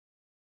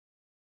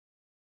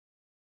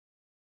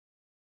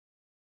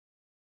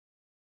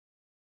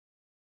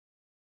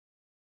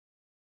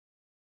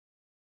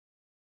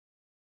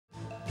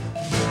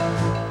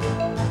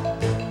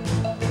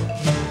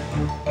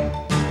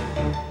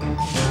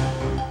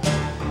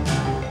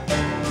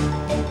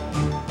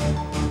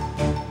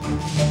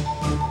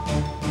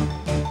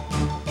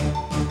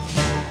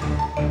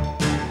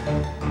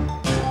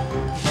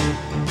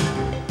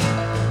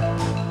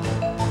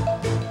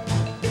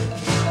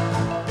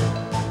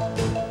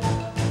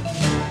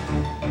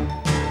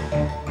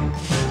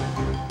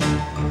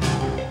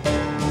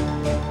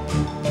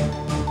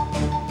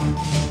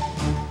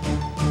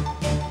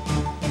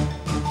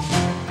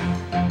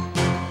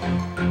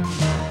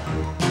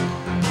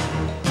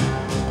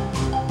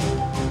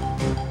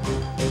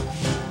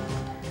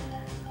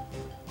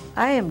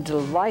I am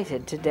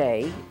delighted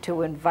today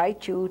to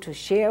invite you to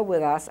share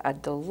with us a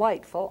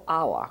delightful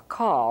hour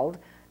called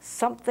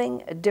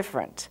Something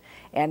Different.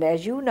 And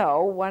as you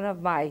know, one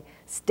of my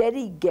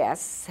steady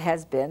guests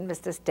has been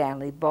Mr.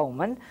 Stanley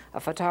Bauman,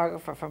 a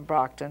photographer from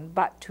Brockton.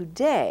 But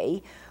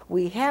today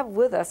we have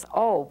with us,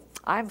 oh,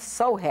 I'm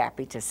so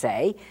happy to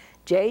say,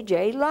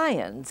 J.J.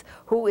 Lyons,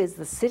 who is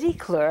the city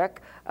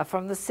clerk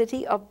from the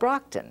city of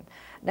Brockton.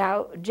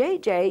 Now,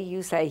 J.J.,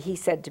 you say, he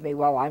said to me,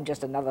 well, I'm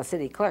just another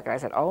city clerk. And I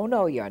said, oh,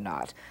 no, you're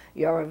not.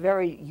 You're a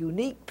very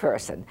unique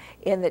person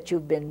in that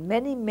you've been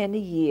many, many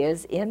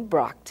years in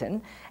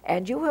Brockton,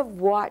 and you have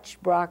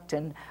watched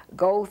Brockton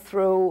go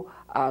through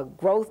a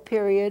growth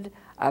period,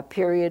 a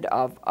period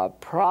of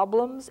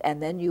problems,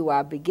 and then you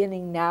are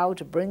beginning now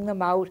to bring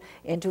them out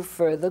into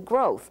further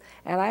growth.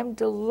 And I'm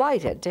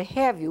delighted to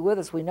have you with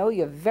us. We know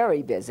you're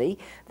very busy,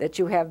 that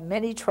you have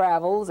many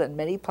travels and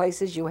many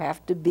places you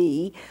have to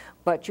be,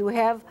 but you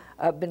have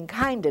been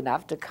kind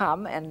enough to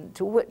come and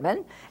to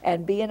Whitman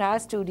and be in our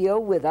studio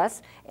with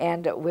us,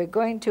 and we're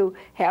going to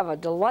have a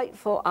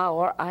delightful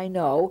hour, I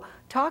know,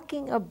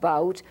 talking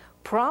about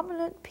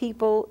prominent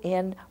people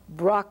in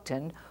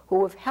Brockton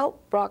who have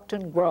helped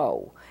Brockton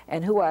grow,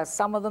 and who are,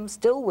 some of them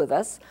still with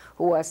us,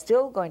 who are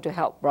still going to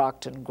help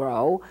Brockton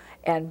grow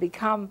and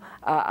become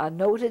a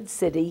noted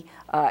city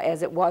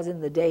as it was in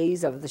the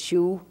days of the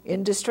shoe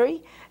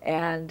industry,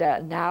 and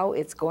now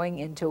it's going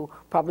into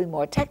probably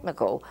more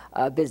technical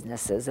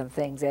businesses and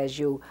things as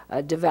you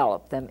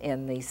develop them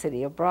in the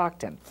city of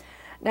Brockton.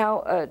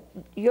 Now,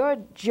 you're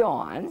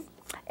John.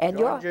 And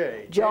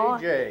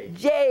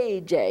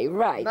J.J.,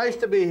 right. Nice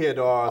to be here,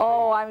 Dorothy.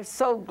 Oh, I'm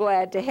so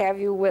glad to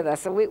have you with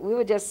us. And we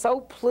were just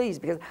so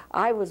pleased because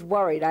I was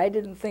worried. I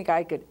didn't think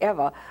I could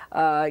ever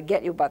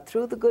get you, but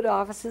through the good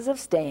offices of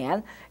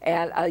Stan,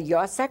 and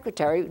your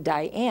secretary,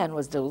 Diane,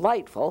 was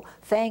delightful.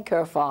 Thank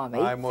her for me.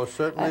 I most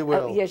certainly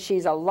will. Yes,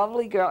 she's a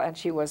lovely girl, and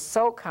she was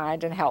so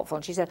kind and helpful.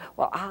 And she said,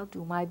 well, I'll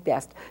do my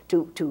best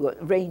to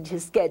arrange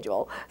his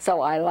schedule.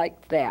 So I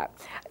liked that.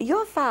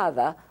 Your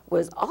father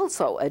was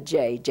also a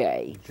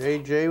J.J.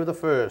 J.J. was the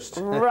first.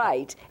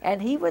 Right,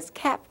 and he was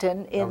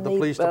captain in the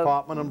police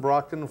department in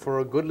Brockton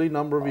for a goodly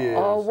number of years.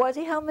 Oh, was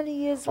he? How many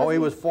years was he? He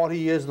was 40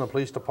 years in the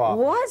police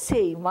department. Was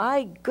he?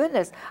 My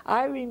goodness.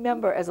 I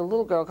remember as a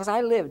little girl, because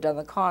I lived on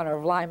the corner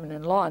of Lyman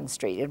and Lawn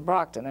Street in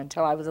Brockton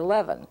until I was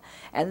 11,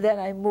 and then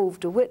I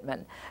moved to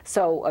Whitman.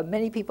 So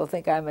many people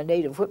think I'm a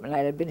native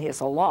Whitmanite. I've been here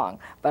so long,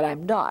 but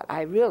I'm not.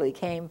 I really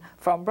came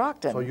from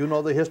Brockton. So you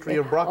know the history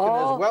of Brockton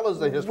as well as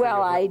the history of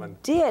Whitman. Well, I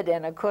did,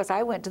 and of course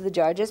I went to the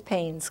Georges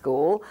Payne School,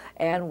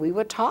 and we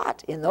were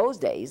taught in those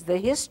days the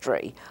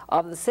history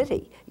of the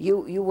city.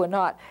 You were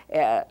not,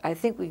 I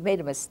think we've made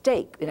a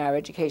mistake in our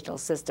educational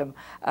system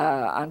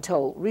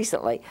until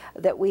recently,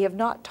 that we have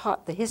not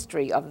taught the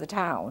history of the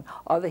town,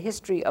 or the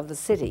history of the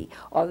city,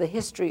 or the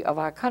history of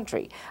our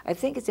country. I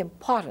think it's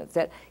important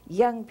that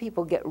young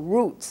people get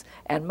roots,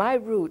 and my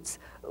roots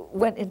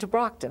went into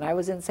Brockton. I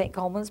was in St.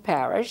 Coleman's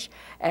Parish,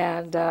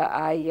 and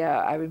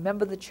I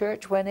remember the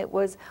church when it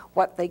was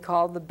what they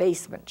called the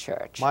basement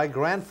church. My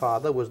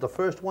grandfather was the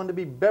first one to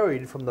be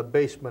buried from the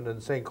basement in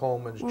St.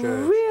 Coleman's Church.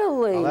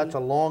 Really? Well, that's a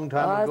long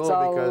time ago,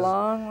 because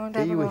long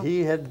time ago.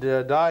 He had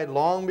died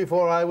long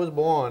before I was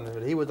born.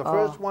 He was the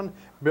first one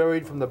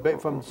buried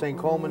from St.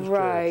 Coleman's Church.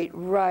 Right,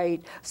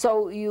 right.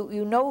 So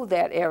you know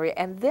that area,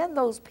 and then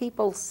those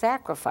people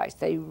sacrificed.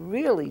 They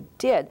really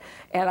did.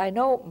 And I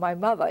know my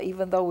mother,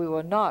 even though we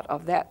were not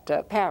of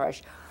that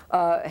parish,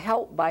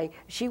 helped by,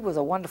 she was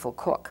a wonderful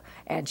cook,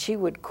 and she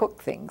would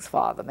cook things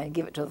for them and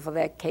give it to them for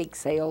their cake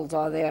sales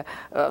or their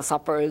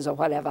suppers or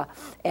whatever.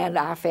 And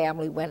our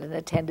family went and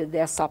attended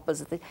their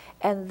suppers,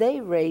 and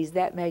they raised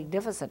that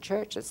magnificent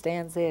church that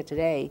stands there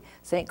today,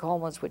 St.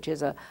 Coleman's, which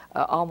is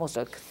almost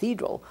a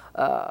cathedral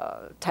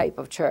type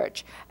of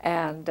church.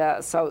 And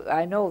so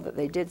I know that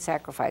they did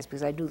sacrifice,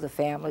 because I knew the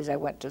families. I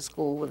went to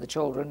school with the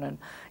children, and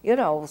you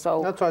know,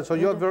 so. That's right. So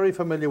you're very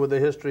familiar with the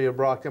history of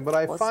Brockton, but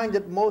I find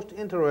it most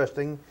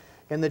interesting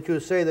in that you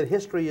say that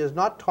history is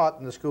not taught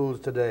in the schools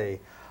today.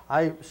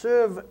 I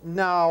serve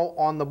now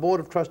on the Board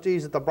of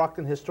Trustees at the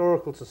Brockton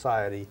Historical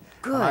Society.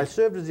 Good. And I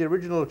served as the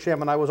original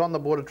chairman. I was on the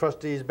Board of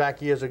Trustees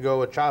back years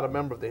ago, a charter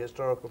member of the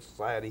Historical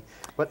Society.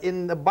 But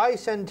in the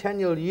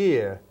bicentennial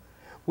year,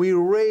 we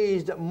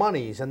raised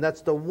monies, and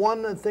that's the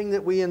one thing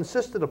that we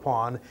insisted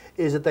upon,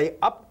 is that they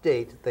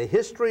update the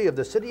history of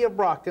the city of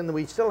Brockton.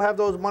 We still have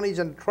those monies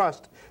in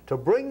trust to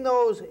bring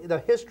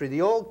the history,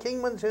 the old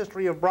Kingman's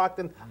history of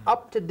Brockton,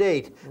 up to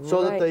date,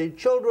 so that the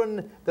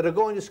children that are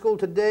going to school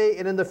today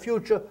and in the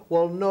future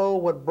will know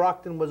what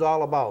Brockton was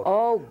all about.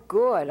 Oh,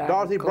 good.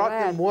 Dorothy,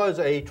 Brockton was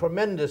a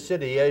tremendous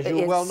city, as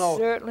you well know. It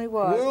certainly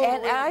was,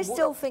 and I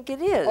still think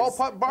it is.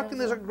 Oh,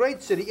 Brockton is a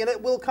great city, and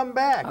it will come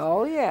back.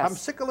 Oh, yes. I'm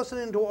sick of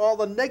listening to all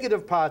the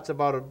negative parts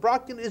about it.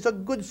 Brockton is a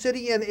good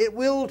city, and it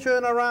will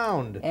turn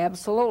around.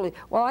 Absolutely.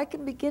 Well, I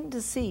can begin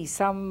to see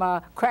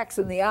some cracks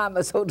in the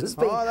armor, so to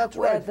speak. Oh, that's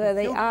right.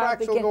 They Few are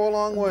cracks will go a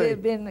long way.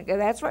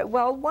 That's right.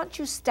 Well, once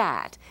you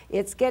start,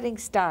 it's getting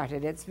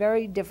started. It's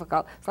very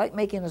difficult. It's like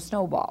making a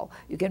snowball.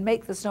 You can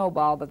make the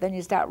snowball, but then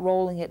you start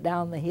rolling it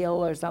down the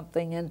hill or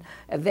something, and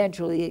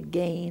eventually it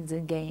gains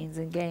and gains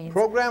and gains.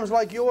 Programs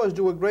like yours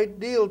do a great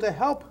deal to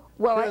help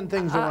turn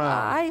things around.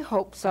 I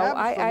hope so.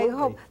 I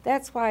hope.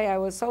 That's why I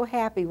was so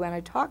happy when I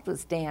talked with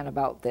Stan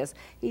about this.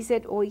 He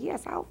said, oh,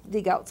 yes, I'll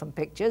dig out some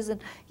pictures,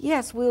 and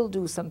yes, we'll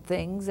do some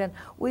things, and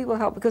we will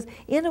help. Because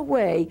in a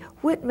way,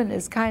 Whitman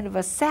is kind of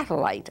a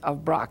satellite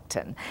of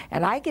Brockton.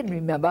 And I can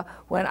remember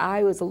when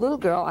I was a little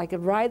girl, I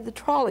could ride the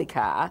trolley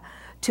car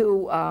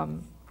to,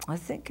 I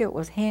think it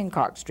was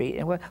Hancock Street,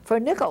 and for a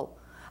nickel.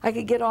 I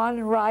could get on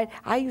and ride.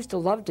 I used to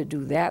love to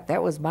do that.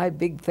 That was my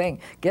big thing.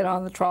 Get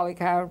on the trolley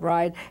car and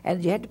ride.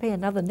 And you had to pay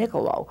another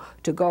nickel, though,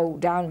 to go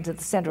down into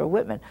the center of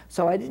Whitman.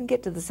 So I didn't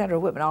get to the center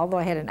of Whitman, although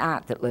I had an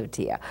aunt that lived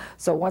here.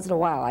 So once in a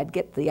while, I'd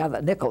get the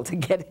other nickel to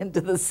get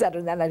into the center,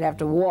 and then I'd have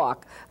to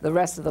walk the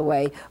rest of the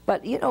way.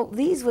 But, you know,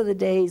 these were the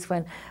days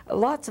when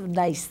lots of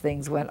nice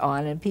things went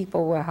on, and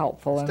people were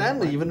helpful.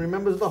 Stanley even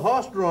remembers the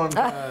horse-drawn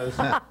cars.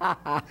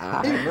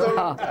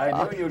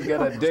 I knew you'd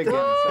get a dig in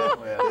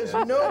somewhere. There's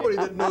nobody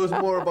that knows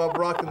more about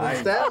Brockton than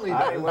Stanley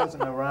I does.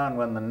 wasn't around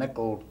when the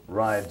nickel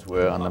rides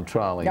were on the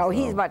trolley. No, so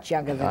he's much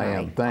younger than I I.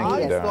 am.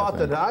 Thank you,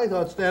 Dorothy. I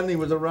thought Stanley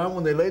was around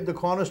when they laid the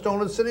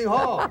cornerstone at City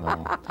Hall.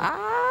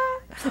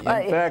 In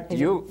fact,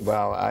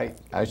 well,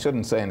 I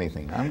shouldn't say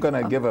anything. I'm going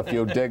to give a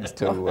few digs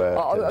to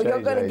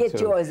you're going to get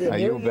too. yours in.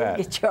 You bet.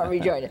 Get your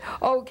rejoinder.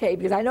 Okay,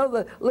 because I know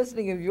the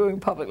listening and viewing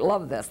public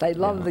love this. They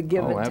love the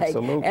give and take,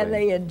 absolutely. and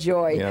they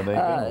enjoy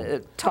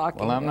they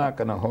talking. Well, I'm not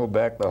going to hold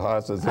back the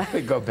horses if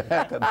we go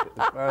back as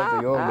far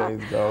as the old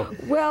days go.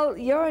 Well,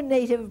 you're a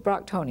native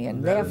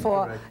Brocktonian.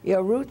 Therefore,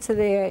 your roots are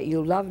there.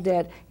 You loved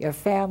it. Your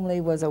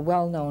family was a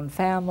well-known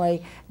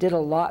family, did a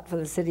lot for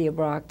the city of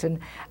Brockton.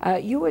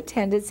 You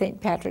attended St.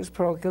 Patrick's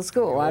Parochial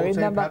School. I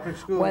remember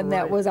when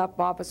that was up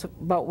opposite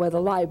about where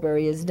the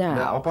library is now.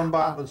 Yeah, up on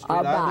Bartlett Street.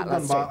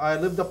 I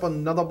lived up on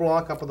another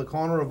block up on the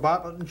corner of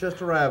Bartlett and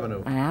Chester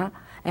Avenue.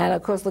 And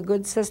of course, the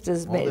good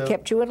sisters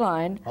kept you in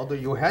line. Although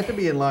you had to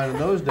be in line in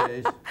those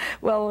days.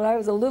 Well, when I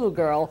was a little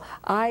girl,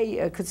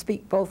 I could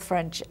speak both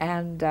French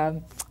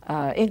and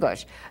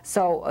English.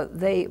 So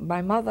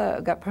my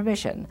mother got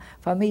permission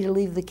for me to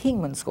leave the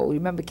Kingman School. You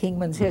remember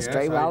Kingman's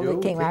history? Yes, well, I do.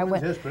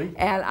 Kingman's history.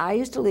 And I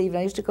used to leave, and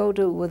I used to go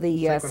to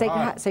the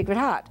Sacred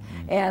Heart.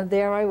 And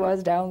there I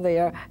was down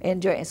there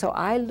enjoying. So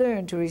I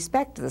learned to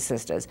respect the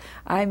sisters.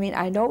 I mean,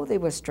 I know they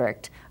were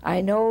strict.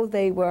 I know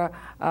they were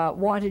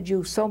wanted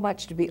you so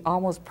much to be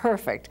almost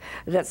perfect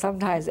that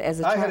sometimes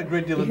as a child... I had a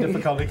great deal of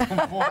difficulty.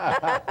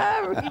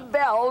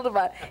 Rebelled,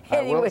 but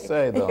anyway. I will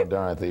say, though,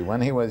 Dorothy, when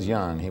he was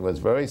young, he was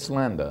very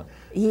slender.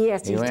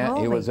 Yes, he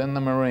was in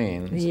the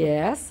Marines.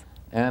 Yes.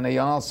 And he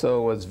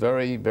also was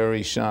very,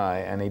 very shy,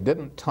 and he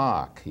didn't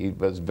talk. He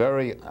was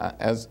very,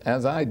 as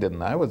I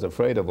didn't. I was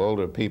afraid of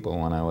older people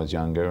when I was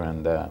younger,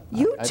 and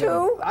you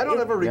too. I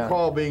don't ever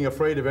recall being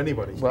afraid of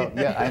anybody. Well,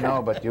 yeah, I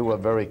know, but you were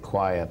very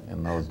quiet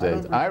in those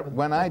days.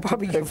 When I took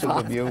pictures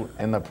of you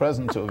in the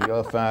presence of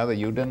your father,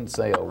 you didn't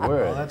say a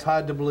word. Well, that's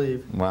hard to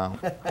believe. Well,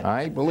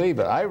 I believe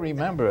it. I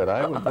remember it.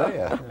 I was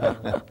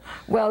there.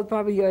 Well,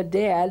 probably your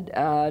dad,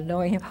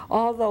 knowing him.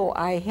 Although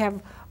I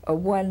have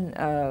one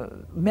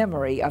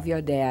memory of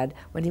your dad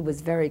when he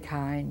was very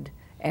kind,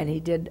 and he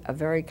did a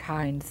very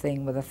kind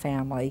thing with a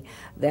family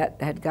that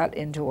had got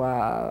into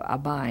a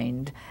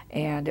bind,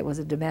 and it was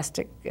a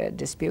domestic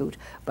dispute.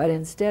 But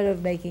instead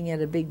of making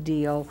it a big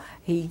deal,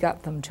 he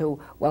got them to,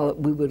 well,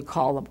 we would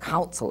call them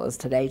counselors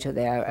today, to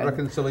their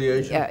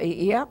reconciliation.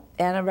 Yep,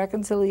 and a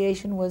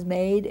reconciliation was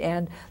made,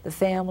 and the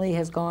family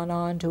has gone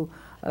on to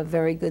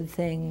very good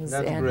things.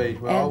 That's great.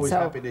 We're always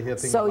happy to hear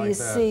things like that. So you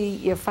see,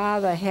 your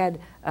father had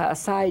a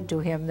side to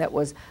him that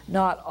was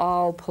not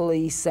all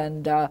police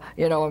and,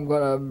 you know, I'm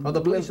going to... Well,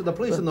 the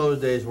police in those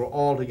days were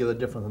altogether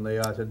different than they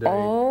are today.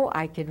 Oh,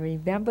 I can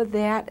remember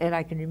that, and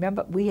I can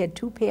remember we had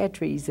 2 pear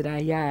trees in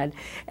our yard,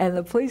 and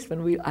the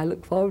policeman, I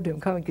look forward to him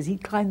coming because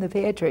he'd climb the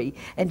pear tree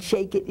and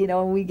shake it, you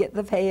know, and we get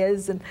the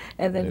pears, and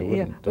then... They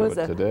wouldn't do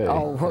it today.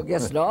 Oh, well,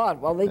 guess not.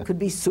 Well, they could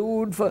be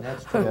sued for,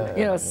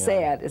 you know,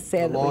 sad. It's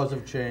sad. The laws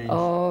have changed.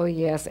 Oh,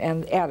 yes,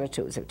 and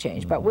attitudes have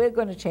changed, but we're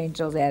going to change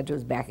those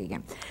attitudes back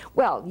again.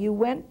 Well, you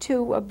went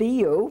to a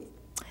BU,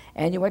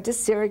 and you went to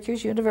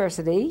Syracuse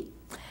University.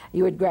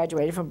 You had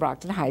graduated from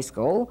Brockton High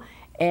School,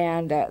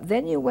 and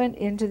then you went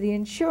into the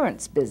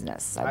insurance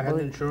business. I had an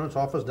insurance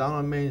office down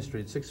on Main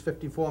Street,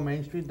 654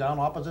 Main Street, down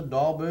opposite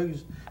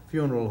Dahlberg's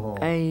funeral home.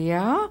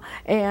 Yeah,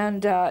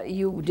 and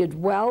you did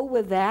well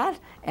with that,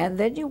 and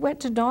then you went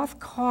to North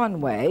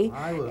Conway.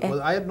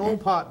 I had an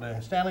old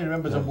partner. Stanley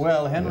remembers him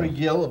well, Henry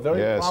Gill, a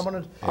very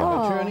prominent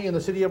attorney in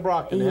the city of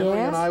Brockton. Henry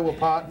and I were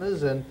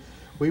partners, and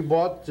we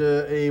bought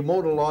a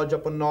motor lodge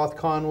up in North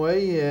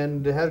Conway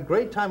and had a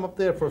great time up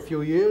there for a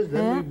few years.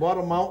 Then we bought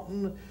a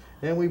mountain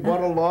And we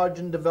bought a lodge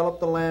and developed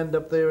the land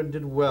up there and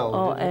did well.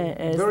 Oh,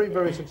 Very,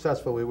 very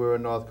successful we were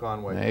in North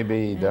Conway.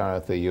 Maybe,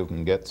 Dorothy, you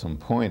can get some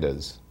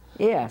pointers.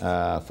 Yes.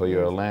 For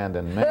your land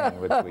in Maine,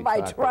 which we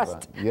My talked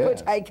trust, about. Yes.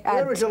 which I can't.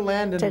 Where is your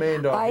land in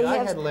Maine, Dorothy?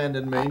 I had land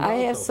in Maine I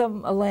have also.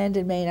 some land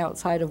in Maine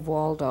outside of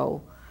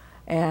Waldo,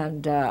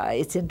 and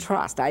it's in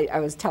trust. I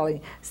was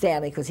telling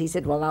Stanley, because he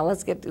said, well, now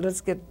let's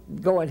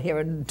get going here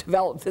and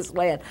develop this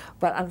land.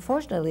 But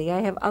unfortunately,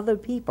 I have other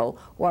people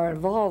who are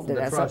involved in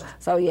it,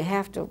 so you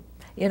have to,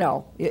 you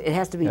know, it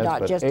has to be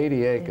not just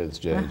 80 acres,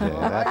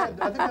 JJ. I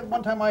think at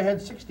one time I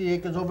had 60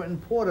 acres over in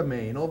Porter,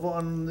 Maine, over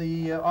on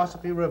the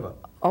Ossipee River.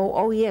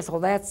 Oh yes, well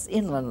that's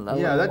inland.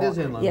 Yeah, that is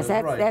inland. Yes,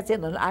 that's right. that's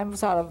inland. I'm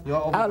sort of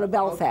out of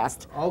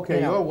Belfast. Okay,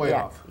 you know, you're way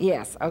off.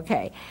 Yes,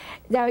 okay.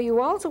 Now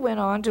you also went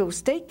on to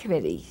state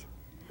committee.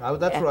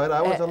 That's right.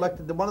 I was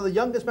elected, one of the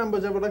youngest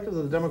members ever elected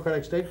to the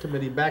Democratic State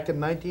Committee back in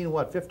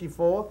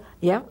 1954?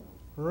 Yep.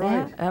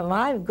 Right. Yeah,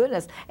 my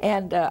goodness.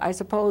 And I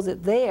suppose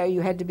that there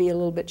you had to be a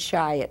little bit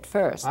shy at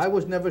first. I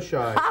was never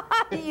shy.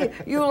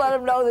 you let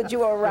them know that you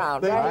were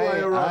around,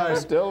 right? I'm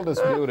still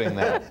disputing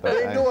that.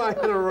 They knew I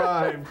had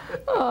arrived.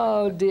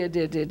 Oh, dear,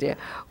 dear, dear, dear.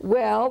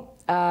 Well,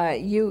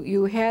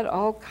 you had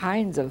all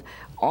kinds of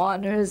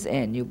honors,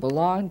 and you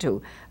belonged to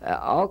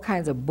all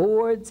kinds of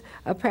boards.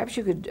 Perhaps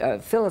you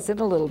could fill us in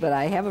a little bit.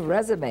 I have a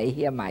resume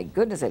here. My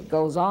goodness, it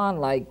goes on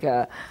like,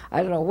 I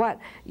don't know what.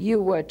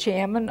 You were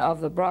chairman of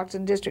the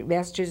Brockton District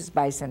Massachusetts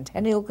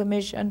Bicentennial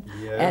Commission,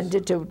 yes. and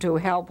did to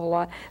help a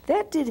lot.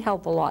 That did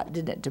help a lot,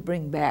 didn't it, to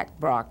bring back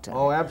Brockton?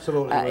 Oh,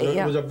 absolutely.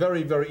 It was a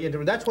very, very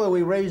interesting. That's why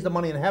we raised the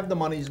money and have the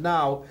monies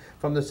now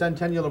from the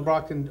Centennial of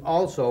Brockton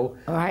also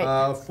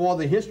for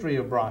the history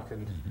of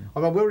Brockton.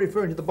 We're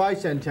referring to the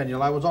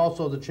bicentennial. I was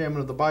also the chairman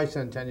of the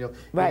bicentennial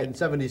in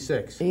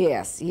 '76.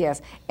 Yes,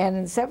 yes. And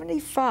in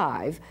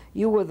 '75,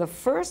 you were the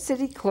first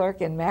city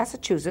clerk in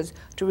Massachusetts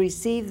to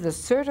receive the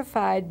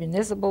Certified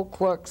Municipal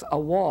Clerks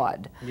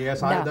Award. Yes,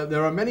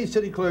 there are many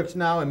city clerks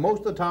now, and most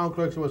of the town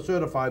clerks who are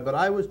certified, but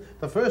I was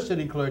the first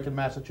city clerk in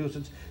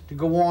Massachusetts to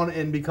go on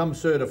and become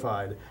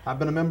certified. I've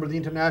been a member of the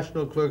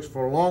International Clerks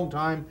for a long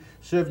time,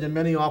 served in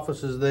many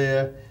offices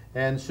there,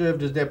 and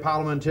served as their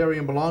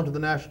parliamentarian, belonged to the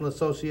National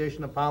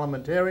Association of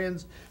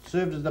Parliamentarians,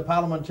 served as the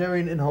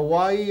parliamentarian in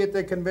Hawaii at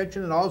their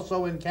convention, and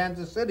also in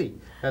Kansas City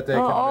at their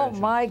convention. Oh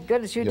my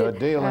goodness, You're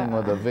dealing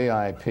with a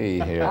VIP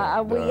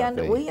here,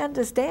 we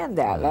understand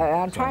that.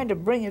 I'm trying to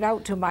bring it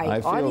out to my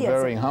audience. I feel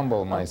very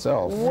humble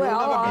myself. Well,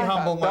 never be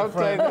humble, my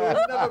friend.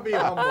 Never be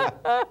humble.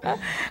 Don't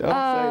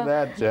say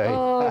that, Jay.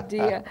 Oh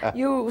dear.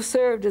 You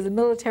served as a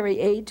military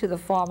aide to the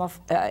former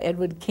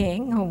Edward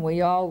King, whom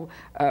we all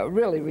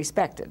really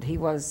respected. He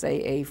was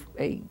an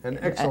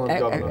excellent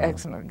governor.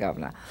 Excellent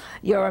governor.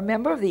 You're a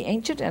member of the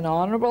Ancient and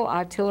Honorable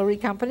Artillery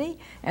Company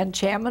and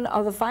chairman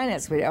of the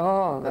Finance Committee.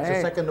 Oh, that's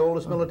the second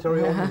oldest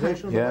military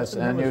organization. Yes,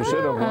 and you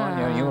should have worn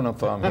your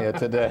uniform here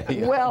today.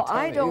 Well,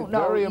 I don't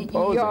know. Very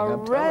imposing, your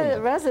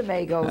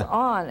resume goes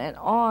on and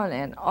on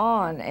and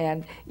on,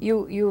 and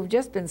you've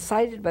just been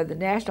cited by the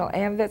National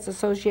AMVETS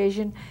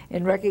Association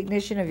in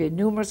recognition of your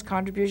numerous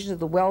contributions to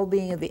the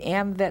well-being of the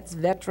AMVETS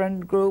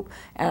veteran group,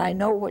 and I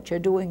know what you're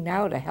doing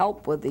now to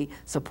help with the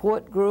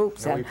support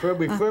groups. And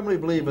we firmly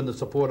believe in the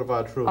support of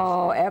our troops.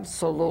 Oh,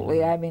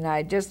 absolutely. I mean,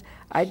 I just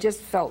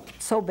felt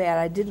so bad.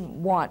 I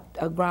didn't want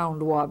a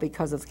ground war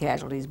because of the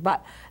casualties,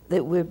 but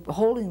that we're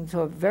holding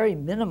to a very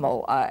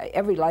minimal,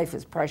 every life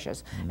is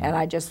precious, and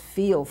I just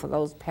feel for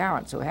those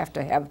parents who have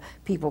to have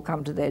people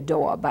come to their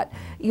door. But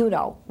you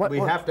know, we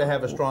have to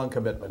have a strong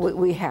commitment.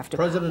 We have to.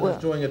 The President is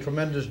doing a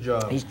tremendous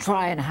job. He's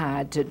trying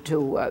hard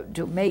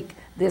to make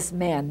this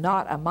man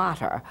not a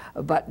martyr,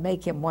 but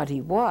make him what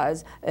he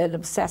was, an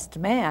obsessed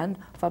man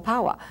for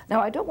power.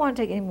 Now, I don't want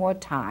to take any more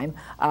time.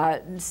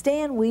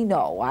 Stan, we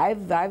know.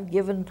 I've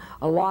given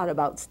a lot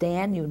about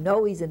Stan. You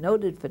know he's a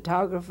noted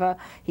photographer.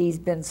 He's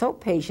been so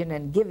patient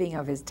and giving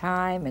of his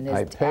time and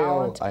his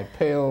talent. I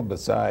pale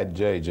beside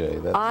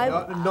JJ.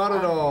 Not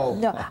at all.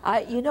 No,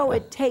 you know,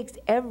 it takes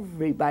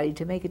everybody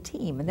to make a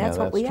team, and that's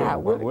what we true. are.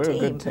 We're a team. A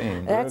good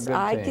team. That's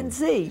I can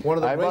see. One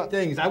of the great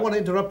things. I want to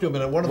interrupt you a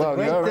minute. One of the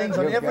great things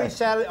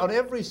on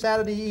every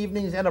Saturday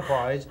evening's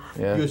Enterprise,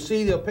 you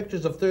see the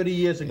pictures of 30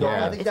 years ago.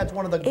 Yeah. I think that's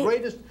one of the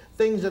greatest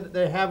things that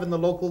they have in the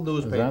local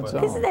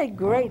newspaper. Isn't that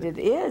great? It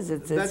is.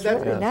 It's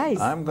really nice.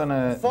 I'm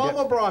gonna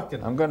Former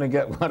Brockton. I'm gonna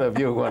get one of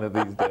you one of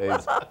these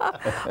days.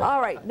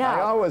 All right, now.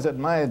 I always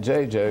admired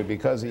JJ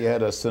because he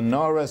had a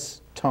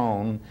sonorous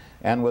tone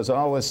and was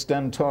always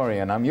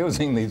stentorian. I'm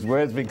using these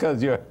words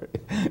because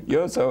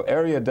you're so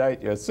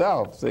erudite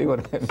yourself. See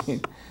what I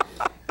mean?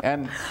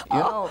 And, you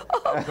know...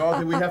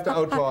 Dorothy, we have to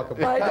out-talk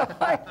him.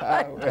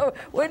 I know.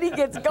 When he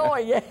gets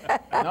going,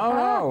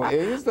 No,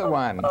 he's the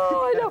one.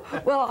 Oh, I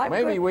know. Well,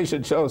 maybe we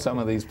should show some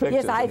of these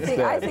pictures. Yes, I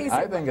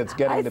think it's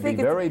getting to be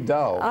very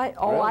dull.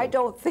 Really? I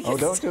don't think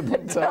don't you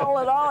think so? dull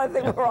at all. I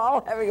think we're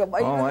all having a...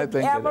 Even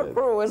the camera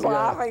crew is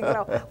laughing. You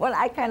know, well,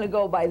 I kind of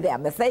go by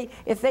them. If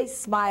they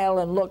smile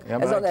and look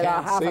as though they're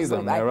half asleep. I can't see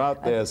them. They're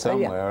out there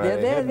somewhere.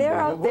 They're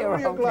out there. Where are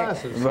your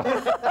glasses?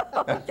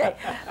 Okay.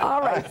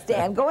 All right,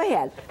 Stan, go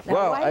ahead. Now,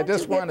 well, I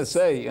just want to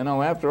say, you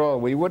know, after all,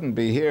 we wouldn't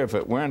be here if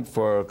it weren't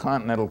for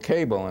Continental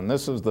Cable, and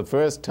this was the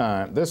first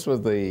time, this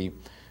was the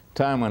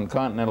time when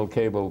Continental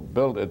Cable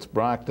built its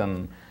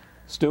Brockton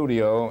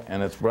studio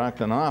and its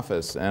Brockton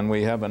office, and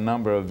we have a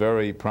number of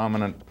very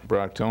prominent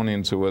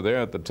Brocktonians who were there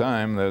at the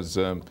time. There's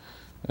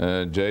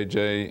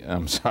JJ,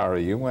 I'm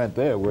sorry, you weren't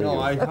there, were you?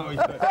 No, I know.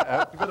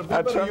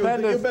 A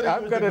tremendous,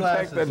 I'm going to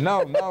take the,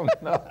 no.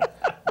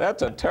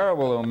 That's a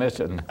terrible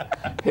omission.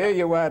 Here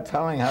you are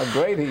telling how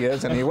great he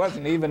is, and he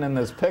wasn't even in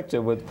this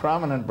picture with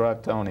prominent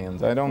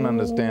Brocktonians. I don't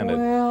understand it.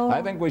 I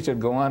think we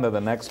should go on to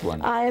the next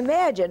one. I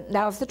imagine.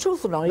 Now, if the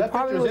truth were known, that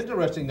picture is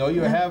interesting, though.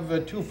 You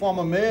have two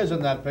former mayors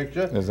in that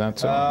picture. Is that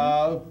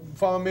so?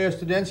 Former Mayor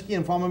Studensky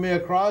and former Mayor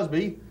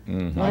Crosby. I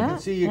can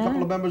see a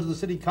couple of members of the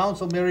City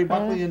Council, Mary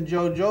Buckley and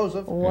Joe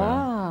Joseph.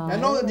 Wow. And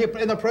no, and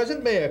the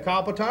present mayor,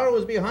 Carl Pataro,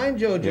 was behind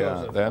Joe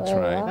Joseph. Yeah, that's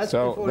right. That's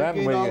so before then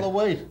he gained all the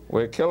weight.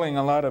 We're killing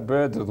a lot of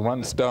birds with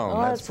one stone.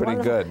 That's pretty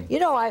wonderful. good. You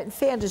know, in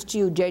fairness to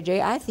you,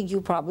 JJ, I think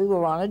you probably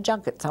were on a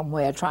junket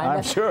somewhere trying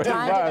I'm to... sure he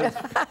was.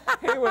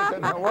 He was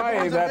in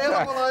Hawaii that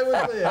time. I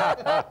was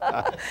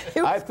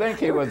there. I think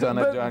he was on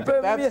a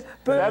junket. That's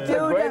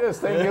the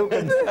greatest thing you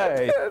can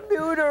say.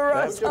 Bermuda or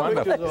That's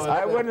wonderful.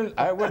 I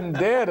wouldn't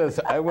dare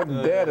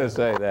to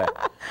say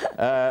that.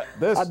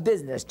 A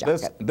business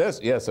junket.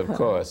 Yes, of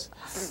course.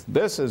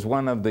 This is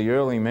one of the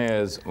early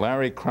mayors,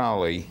 Larry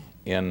Crowley,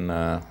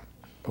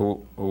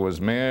 who was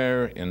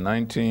mayor in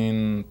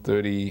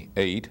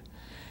 1938,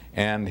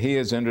 and he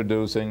is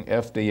introducing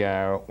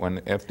FDR when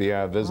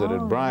FDR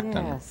visited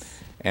Brockton.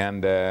 Yes.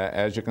 And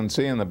as you can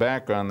see in the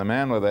background, the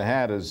man with the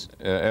hat is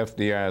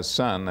FDR's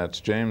son.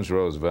 That's James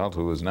Roosevelt,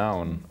 who is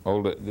now an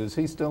older. Is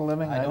he still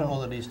living? I don't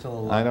know that he's still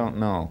alive. I don't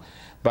know.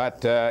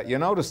 But you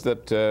notice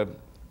that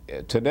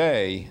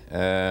today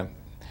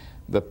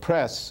the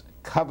press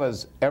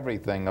covers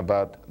everything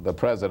about the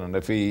president.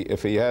 If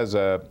he has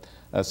a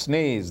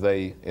sneeze,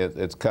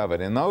 it's covered.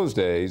 In those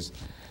days,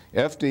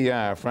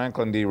 FDR,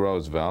 Franklin D.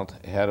 Roosevelt,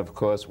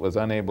 was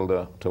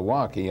unable to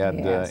walk. He had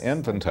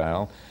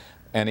infantile.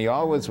 And he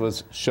always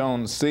was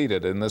shown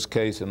seated, in this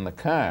case in the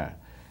car.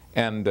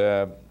 And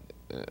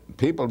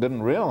people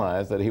didn't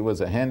realize that he was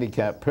a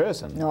handicapped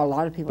person. No, a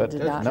lot of people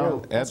did not.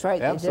 No, that's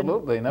right.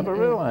 Absolutely, never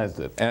realized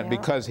it. And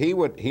because he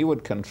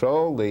would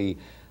control the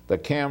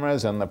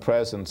cameras and the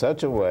press in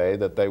such a way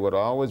that they would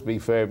always be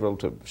favorable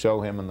to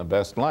show him in the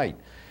best light.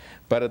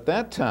 But at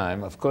that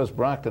time, of course,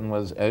 Brockton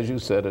was, as you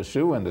said, a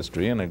shoe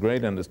industry and a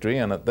great industry.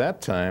 And at that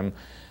time,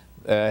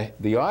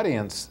 the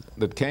audience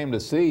that came to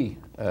see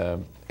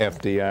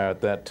FDR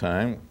at that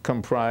time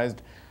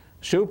comprised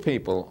shoe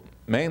people,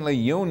 mainly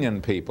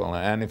union people.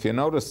 And if you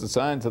notice the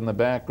signs in the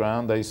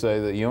background, they say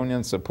the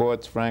union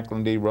supports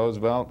Franklin D.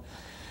 Roosevelt.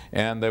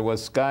 And there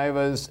was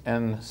skivers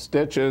and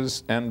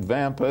stitches and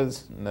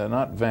vampers, no,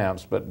 not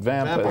vamps, but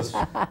vampers,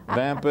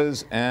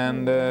 vampers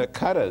and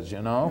cutters,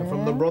 you know.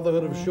 From the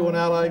Brotherhood of Shoe and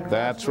Allied.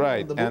 That's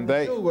right. The Boot and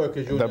Shoe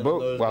Workers Union.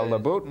 The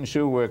Boot and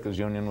Shoe Workers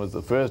Union was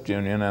the first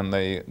union, and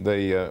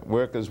the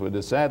workers were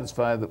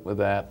dissatisfied with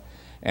that,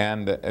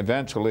 and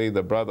eventually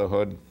the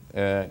Brotherhood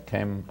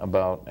came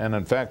about, and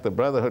in fact the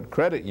Brotherhood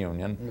Credit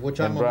Union, which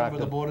I'm a member of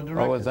the board of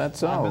directors. Oh, is that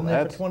so? I've been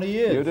there for 20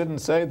 years. You didn't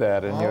say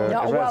that in your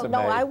resume. Well, no,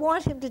 I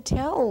want him to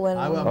tell.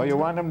 Oh, you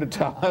want him to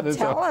tell us?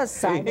 Tell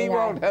us. He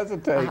won't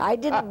hesitate. I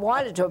didn't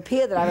want it to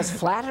appear that I was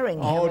flattering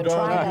him. Oh,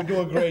 darling, you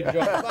do a great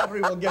job.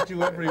 Flattery will get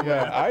you everywhere.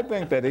 Yeah, I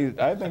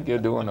think you're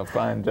doing a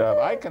fine job.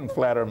 I can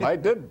flatter him. I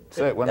did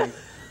say when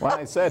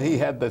I said he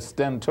had the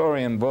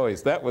stentorian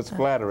voice, that was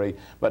flattery,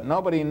 but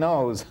nobody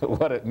knows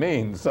what it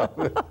means. So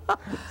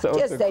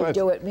Yes, they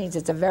do. It means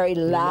it's a very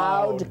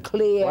loud,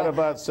 clear. What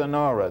about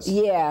sonorous?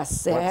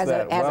 Yes, it has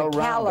a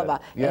caliber.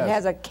 Yes. It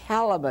has a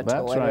caliber to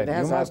That's it. right. It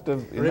has you must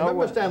have.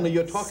 Remember, Stanley,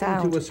 you're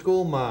talking to a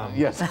school mom.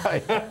 Yes,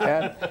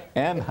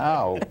 and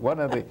how?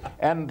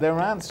 And there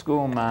aren't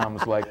school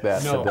moms like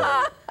that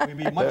today. We'd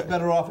be much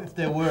better off if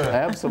there were.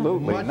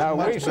 Absolutely. Now,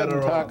 we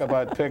shouldn't talk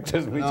about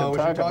pictures. We should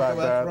talk about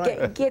that.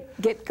 Right.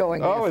 Get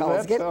going, oh,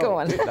 fellas. Get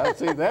going. Now,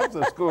 see, that's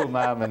a school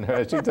mom in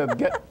her. She said,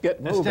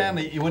 get moving.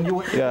 Stanley,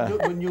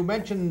 when you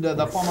mentioned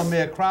the former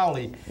Mayor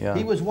Crowley,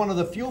 he was one of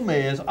the few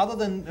mayors, other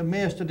than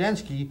Mayor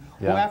Studensky,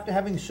 who, after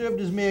having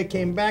served as mayor,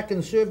 came back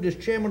and served as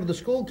chairman of the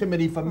school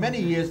committee for many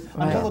years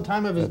until the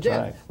time of his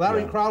death. Right.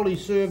 Larry Crowley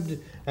served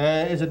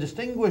as a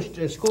distinguished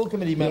school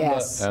committee member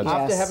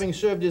after having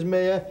served as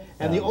mayor,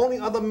 and the only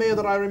other mayor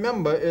that I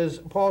remember is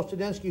Paul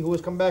Studensky, who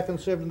has come back and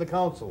served in the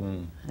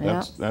council.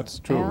 That's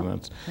true.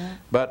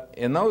 But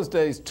in those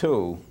days,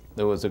 too,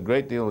 there was a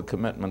great deal of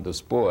commitment to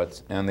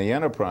sports, and the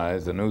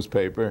Enterprise, the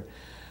newspaper,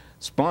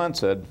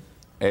 sponsored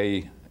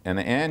an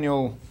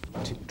annual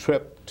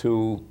trip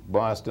to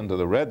Boston to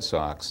the Red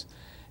Sox,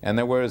 and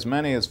there were as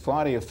many as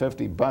 40 or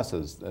 50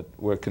 buses that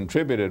were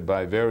contributed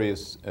by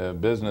various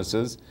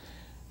businesses.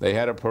 They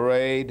had a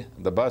parade,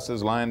 the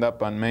buses lined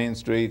up on Main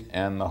Street,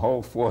 and the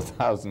whole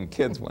 4,000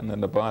 kids went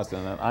into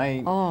Boston. And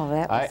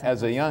I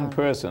as a young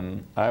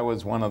person, I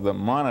was one of the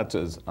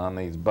monitors on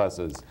these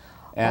buses.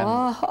 And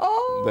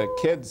the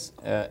kids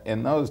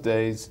in those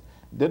days,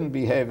 didn't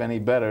behave any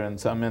better in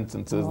some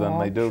instances than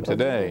they do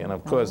today. And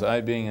of course,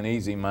 I being an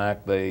easy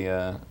mark, they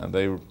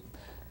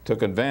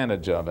took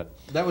advantage of it.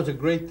 That was a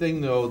great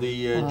thing, though,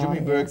 the Jimmy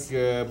Burke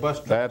bus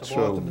trip That's to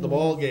Boston true. to the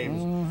ball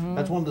games.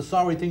 That's one of the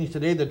sorry things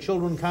today. The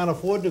children can't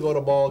afford to go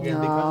to ball games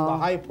because of the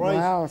high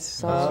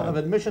price of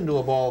admission to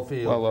a ball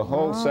field. Well, the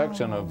whole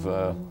section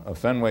of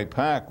Fenway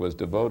Park was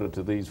devoted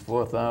to these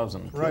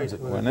 4,000 kids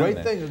that went in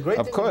there. A great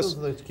of thing course, to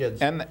do for those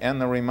kids.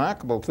 And the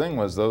remarkable thing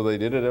was, though they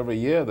did it every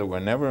year, there were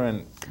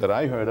never, that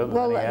I heard of,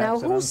 Well, any now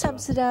accidents. who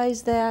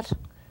subsidized that?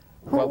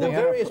 Well, The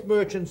various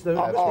merchants, the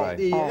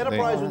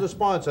Enterprise was the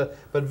sponsor,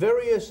 but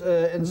various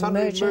and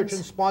sundry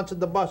merchants sponsored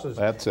the buses.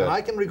 That's it. And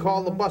I can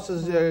recall the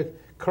buses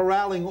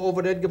corralling over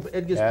at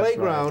Edgar's That's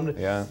Playground right,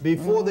 yeah.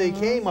 before they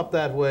came up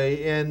that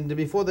way and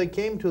before they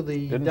came to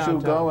the Didn't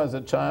downtown. you go as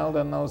a child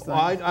in those things?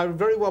 I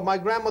very well. My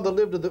grandmother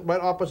lived at right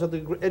opposite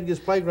the Edgar's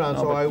Playground, No,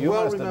 so but I you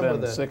well must remember have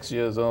been that. 6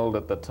 years old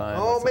at the time.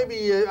 Oh,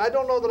 maybe, I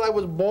don't know that I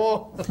was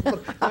born.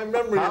 My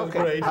memory is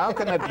great. How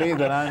can it be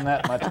that I'm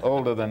that much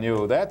older than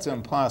you? That's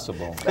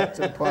impossible. That's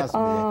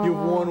impossible. You've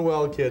worn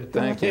well, kid.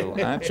 Thank you.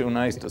 Aren't you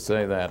nice to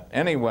say that?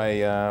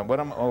 Anyway,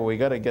 we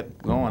got to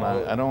get going.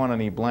 I don't want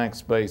any blank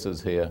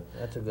spaces here.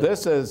 That's a good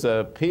This is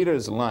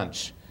Peter's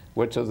Lunch,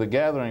 which is a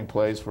gathering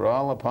place for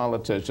all the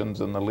politicians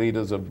and the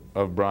leaders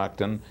of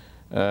Brockton.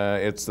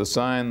 It's the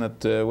sign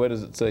that, what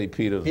does it say,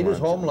 Peter's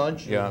Peter's Lunch? Home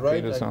Lunch, Yeah,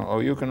 right? Peter's Home. Oh,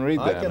 you can read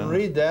that. I can huh?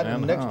 read that,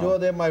 and next how? door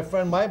there, my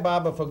friend, my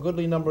barber for a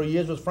goodly number of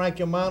years was Frank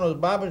Yamano's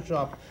barber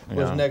shop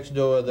was Yeah. next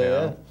door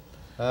there.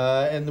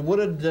 And the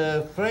wooded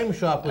frame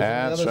shop was on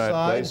the That's other right.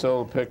 side. They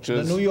sold The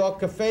pictures. New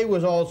York Cafe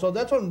was also,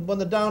 that's when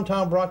the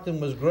downtown Brockton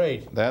was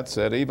great. That's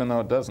it, even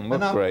though it doesn't look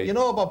And now, great. you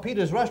know about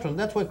Peter's Restaurant,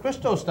 that's where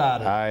Christo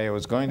started. I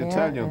was going to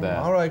tell you that.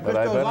 All right, but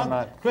I better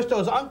not.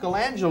 Christo's uncle,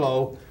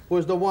 Angelo,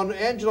 was the one,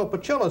 Angelo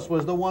Pachillas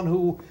was the one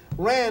who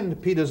ran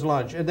Peter's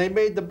Lunch, and they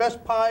made the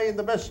best pie and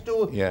the best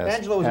stew. Yes,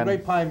 Angelo was a and-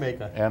 great pie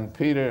maker. And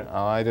Peter,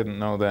 oh, I didn't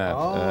know that.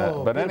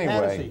 Oh, But Peter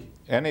anyway,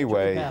 Jimmy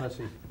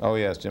Panessy. oh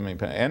yes, Jimmy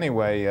Pan.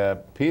 Anyway,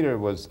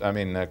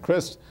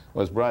 Chris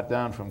was brought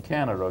down from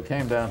Canada, or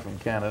came down from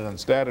Canada, and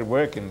started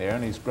working there,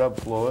 and he scrubbed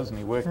floors, and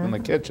he worked in the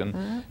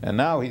kitchen, and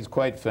now he's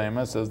quite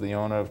famous as the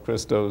owner of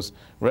Christo's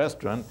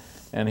Restaurant.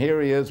 And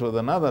here he is with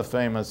another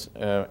famous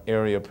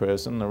area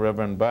person, the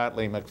Reverend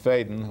Bartley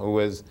McFadden, who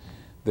is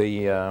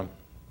the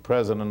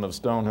president of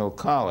Stonehill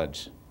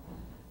College.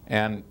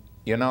 And,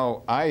 you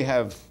know, I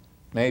have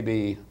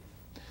maybe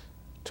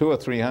 200 or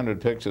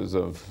 300 pictures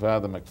of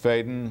Father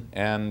McFadden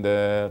and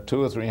 200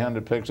 or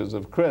 300 pictures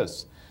of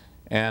Chris.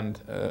 And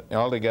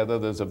altogether,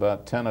 there's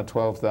about 10,000 or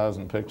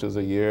 12,000 pictures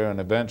a year, and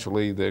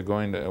eventually they're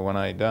going to, when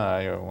I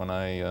die or when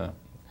I...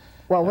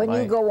 Well, when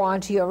you go on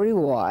to your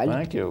reward.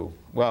 Thank you.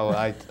 Well,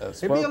 I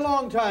It'd be a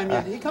long time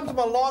yet. He comes from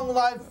a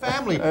long-lived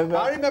family.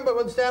 I remember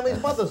when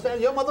Stanley's mother,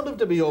 your mother lived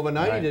to be over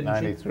 90, didn't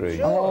she? 93.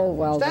 Sure. Oh,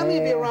 well, Stanley'd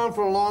be there. around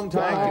for a long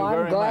time. Thank you I'm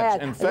very glad.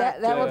 much. In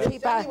fact, That'll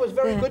keep Stanley was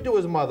very good to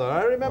his mother.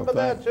 I remember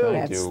that, too.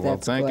 Thank you. Well,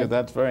 That's thank you. good.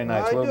 That's very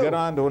nice. I We'll do. get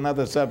on to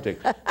another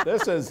subject.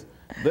 This is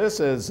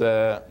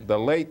the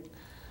late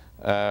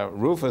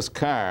Rufus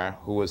Carr,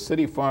 who was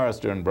city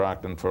forester in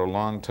Brockton for a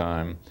long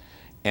time.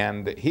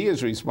 And he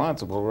is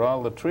responsible for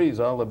all the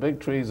trees, all the big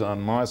trees on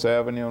Moss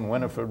Avenue and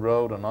Winifred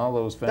Road and all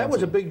those fancy... That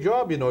was a big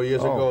job, you know,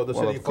 years ago, the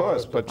well, city of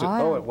course, forester.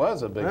 but it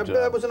was a big job.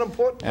 That was an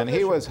important And he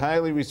position. was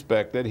highly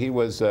respected. He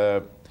was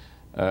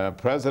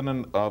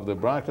president of the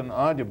Brockton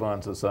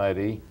Audubon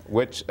Society,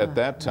 which at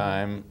that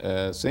time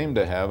seemed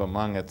to have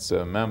among its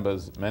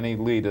members many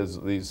leaders,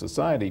 these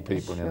society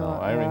people, you know.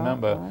 I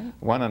remember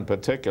one in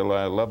particular,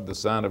 I loved the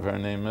sound of her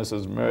name,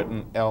 Mrs.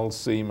 Merton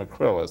L.C.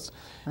 McCrillis,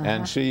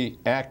 and she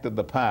acted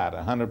the part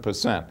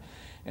 100%.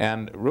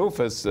 And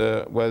Rufus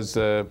was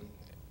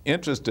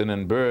interested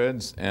in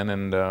birds and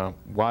in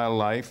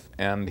wildlife,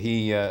 and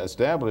he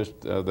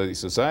established, the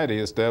society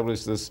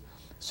established this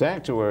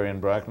sanctuary in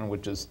Brockton,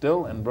 which is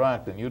still in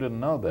Brockton. You didn't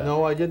know that.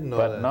 No, I didn't know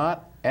that. But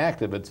not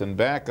active. It's in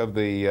back of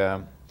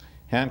the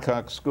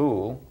Hancock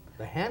School.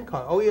 The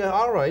Hancock, oh yeah,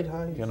 all right.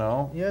 You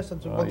know? Yes,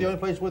 that's about the only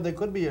place where there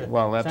could be a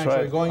Well, that's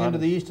sanctuary, right. going into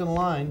the eastern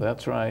line.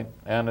 That's right.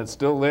 And it's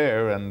still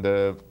there,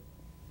 and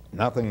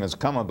nothing has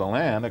come of the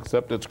land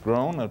except it's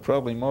grown. There's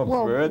probably more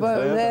birds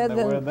there than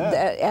there were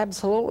then.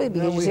 Absolutely,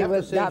 because we you have to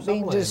were save not some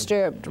being land.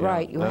 disturbed. Yeah,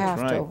 Right, you that's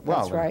have right. to. Well,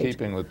 That's right. in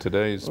keeping with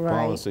today's Right.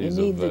 policies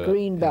You need of the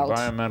green belt.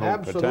 environmental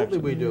Absolutely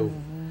protection. we do.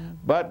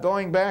 But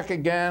going back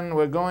again,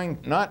 we're going,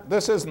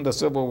 this isn't the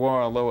Civil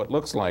War, although it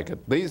looks like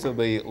it. These are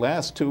the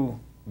last two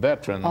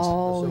veterans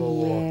Oh, Civil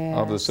War. yes.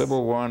 of the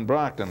Civil War in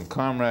Brockton.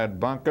 Comrade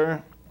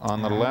Bunker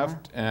on the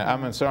left,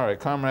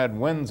 Comrade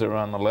Windsor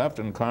on the left,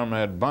 and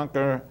Comrade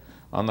Bunker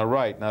on the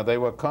right. Now, they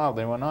were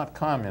not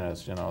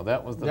communists, you know.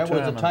 That was the That term.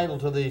 was the title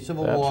to the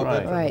Civil That's War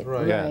right. veterans.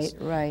 Right, Yes.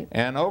 right.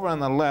 And over on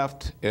the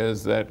left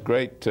is that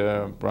great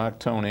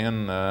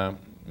Brocktonian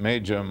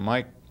Major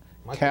Mike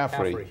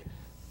Caffrey.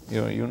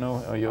 You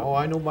know? Oh,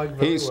 I know Mike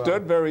very He well.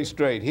 stood very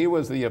straight. He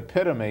was the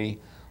epitome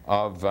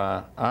of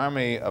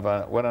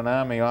what an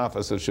Army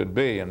officer should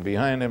be. And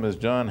behind him is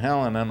John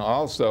Hallinan,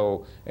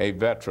 also a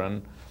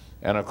veteran.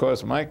 And of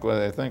course, Mike,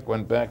 I think,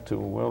 went back to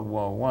World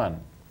War I.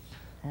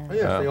 Oh,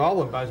 yes, they all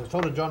went by. So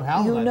did John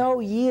Howland. You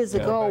know, years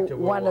ago, Back to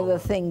World one of War the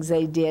things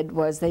they did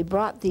was they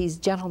brought these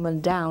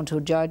gentlemen down to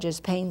George's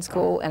Payne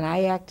School, and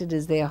I acted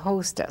as their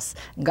hostess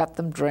and got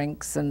them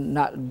drinks and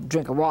not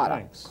drink of water.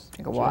 Thanks.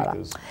 Drink of water.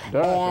 Drinkers.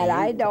 Dorothy, And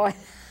I know.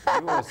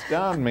 You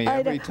astound me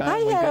every time I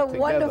we get had a together.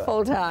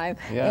 wonderful time,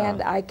 Yeah.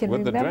 and I can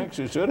With remember. the drinks,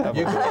 you should have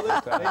You a go good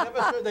there,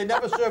 time. they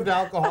never served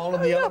alcohol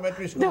in the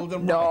elementary schools.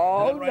 in No,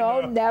 Brockton, no,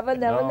 right now. never,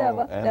 No,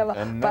 never.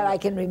 and But never- I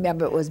can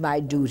remember it was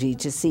my duty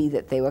to see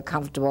that they were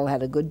comfortable,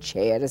 had a good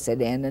chair to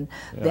sit in, and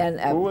Yeah. then.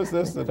 Who was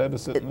this that had to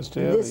sit in this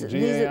chair? These The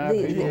are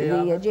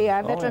the GAR? GI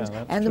Oh, veterans, yeah,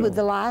 that's and true. with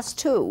the last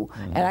two,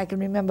 and I can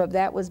remember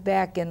that was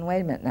back in,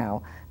 wait a minute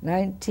now,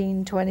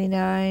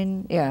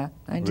 1929, yeah.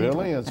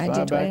 Really? As far back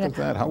 1929. as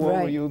that? How old were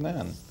Right. you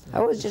then? I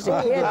was just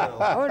a kid.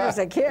 I was just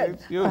a kid.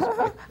 Excuse me.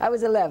 I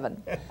was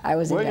 11. I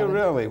was Were 11. you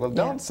really? Well, Yeah.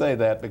 don't say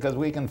that, because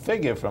we can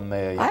figure from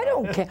there. I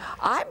don't care.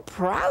 I'm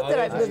proud that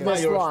I've lived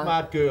this You're a long.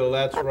 smart girl,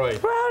 that's right.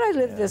 Proud I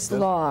lived this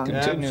long.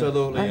 continue.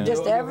 Absolutely. I'm And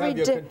just you have every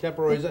your day-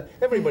 contemporaries.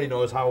 Everybody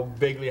knows how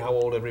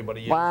old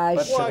everybody is. Why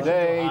But should Why should you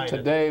today, hide it?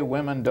 today,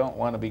 women don't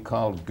want to be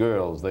called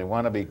girls. They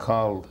want to be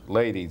called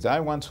ladies. I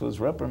once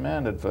was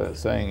reprimanded for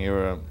saying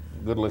you're a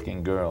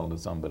good-looking girl to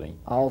somebody,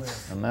 Oh,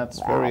 and that's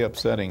wow. very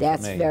upsetting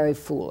That's to me. very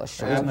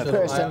foolish. As a Absolutely.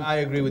 person, I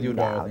agree with you,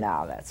 no, Dorothy.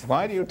 no, that's.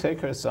 Why do you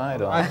take her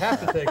side on I it?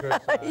 have to take her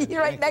side.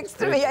 You're right next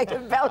to me. I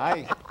can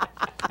vouch.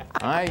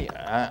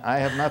 I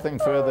have nothing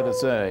further to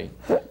say.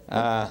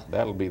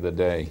 That'll be the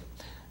day.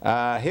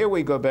 Here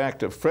we go back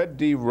to Fred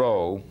D.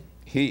 Rowe.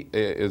 He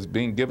is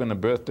being given a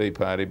birthday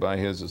party by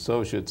his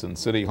associates in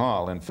City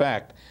Hall. In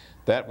fact,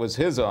 that was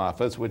his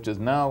office, which is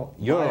now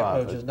your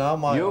office. Which is now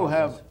my you office.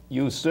 have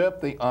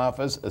usurped the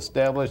office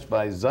established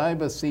by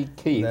Ziba C.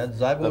 Keith, That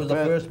Ziba was the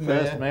first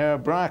mayor.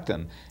 of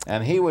Brockton.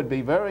 And he would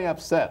be very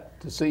upset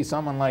to see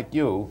someone like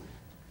you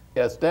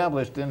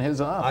established in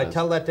his office. I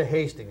tell that to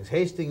Hastings.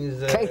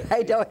 Hastings.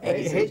 I don't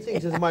hate you.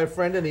 Hastings is my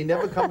friend, and he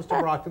never comes to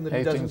Brockton that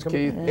Hastings he doesn't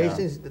Keith, come. yeah.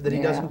 Hastings that he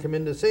Yeah. doesn't come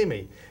in to see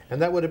me,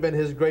 and that would have been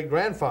his great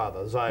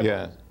grandfather, Ziba.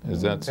 Yeah,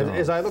 is that so?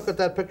 As I look at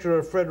that picture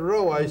of Fred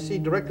Rowe, I see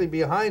directly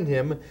behind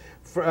him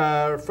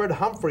Fred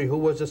Humphrey, who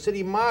was a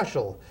city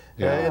marshal.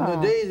 Yeah.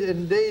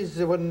 In days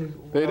when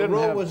They didn't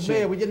Rowe have was chief-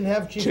 mayor, we didn't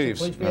have chiefs of chiefs,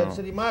 police, we no. had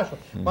city marshal.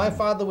 My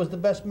father was the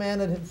best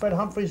man at Fred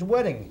Humphrey's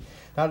wedding.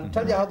 Now, to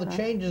tell you how the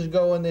changes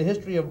go in the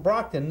history of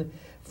Brockton,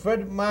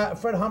 Fred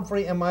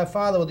Humphrey and my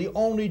father were the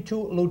only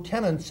two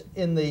lieutenants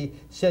in the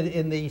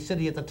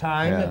city at the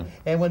time. Yeah.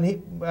 And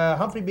when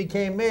Humphrey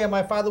became mayor,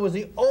 my father was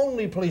the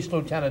only police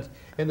lieutenant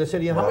in the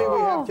city. And how many we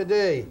have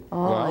today?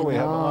 Well, we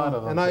have a lot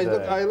of them And I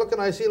today. look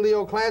and I see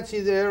Leo Clancy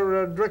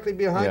there directly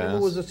behind him, who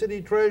Yes. was the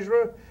city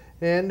treasurer.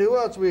 And who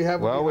else we have?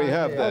 Well, we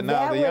behind have there?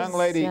 now that the young was,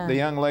 lady. The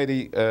young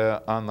lady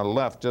on the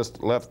left,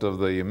 just left of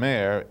the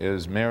mayor,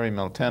 is Mary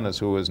Miltenis,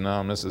 who is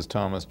now Mrs.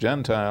 Thomas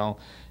Gentile,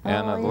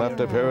 and on the left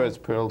of her is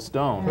Pearl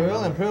Stone.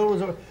 Pearl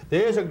was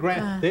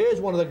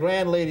there's one of the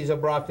grand ladies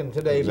of Brockton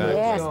today. Exactly.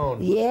 Pearl Yes, Stone.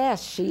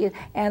 yes, she is.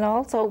 And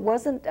also,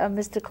 wasn't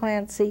Mr.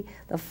 Clancy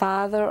the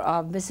father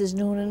of Mrs.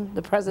 Noonan,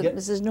 the present Yeah,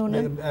 Mrs.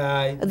 Noonan?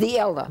 Uh, The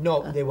elder.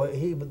 no, they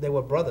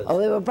were brothers. Oh,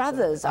 they were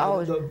brothers.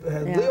 Oh,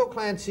 yeah. Leo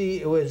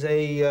Clancy was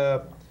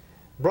a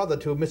brother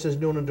to Mrs.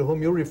 Noonan, to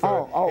whom you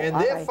refer. And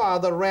their right.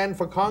 father ran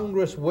for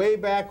Congress way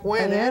back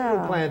when. Oh, yeah,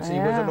 Andrew Clancy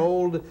was an yeah.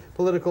 old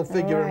political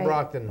figure in Right,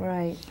 Brockton.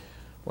 Right.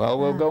 Well,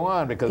 we'll go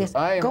on because Yes,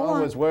 I am go on.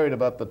 always worried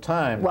about the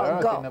time. Well,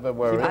 Dorothy go. never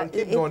worried.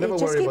 Keep going, never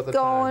just worry keep about the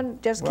time. going.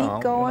 Just Well,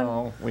 keep going. you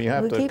know, we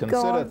have to keep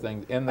consider going.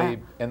 things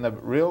in the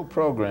real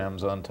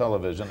programs on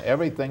television.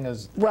 Everything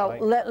is Well,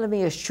 like- let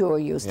me assure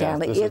you,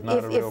 Stanley. this is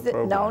not a real no,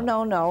 program.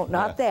 no,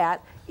 not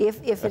that.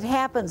 If it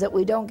happens that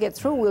we don't get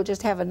through, we'll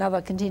just have another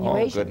Oh,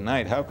 continuation. good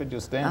night. How could you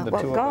stand the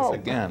well, two go. of us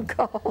again?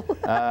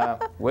 Go.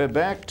 We're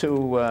back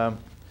to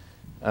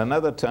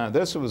another time.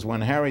 This was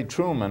when Harry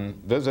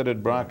Truman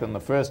visited Brockton the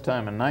first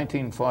time in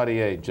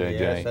 1948, J.J.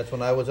 Yes, that's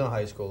when I was in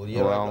high school.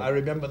 Yeah, Well- I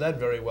remember that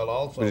very well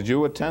also. Did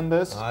you attend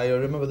this? I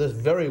remember this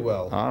very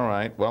well. All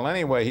right. Well,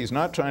 anyway, he's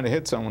not trying to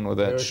hit someone with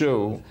that There it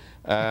shoe.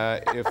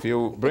 If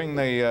you bring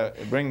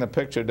the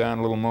picture down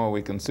a little more,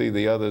 we can see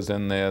the others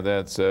in there.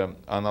 That's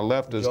on the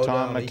left is Joe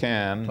Tom Downey.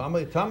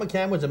 McCann. Tom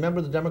McCann was a member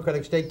of the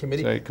Democratic State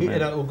Committee. State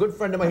Committee. And a good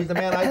friend of mine. He's the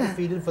man I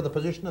defeated for the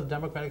position of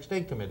Democratic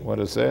State Committee. What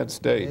a sad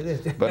state. It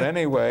is. But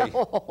anyway,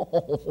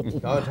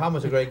 Oh, Tom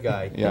was a great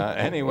guy. yeah.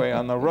 Anyway,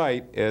 on the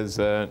right is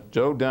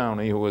Joe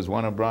Downey, who was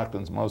one of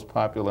Brockton's most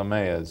popular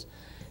mayors.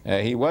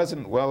 He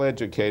wasn't well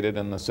educated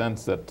in the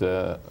sense that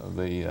the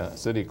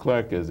city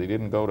clerk is. He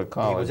didn't go to He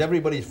college. was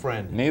everybody's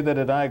friend. Neither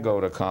did I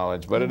go to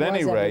college, but He at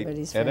any was rate,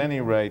 everybody's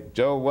friend.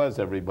 Joe was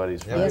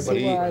everybody's friend. Yes,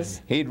 he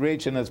was. He'd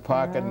reach in his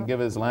pocket and give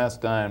his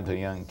last dime to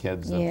young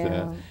kids.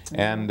 Yeah.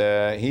 And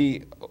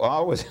he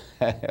always,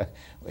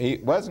 he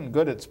wasn't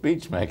good at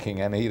speech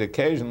making, and he'd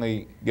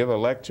occasionally give a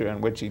lecture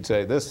in which he'd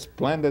say, "This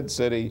splendid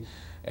city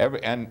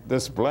And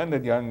this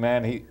splendid young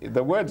man,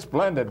 the word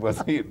splendid was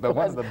one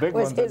of the big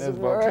ones in his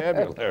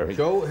vocabulary.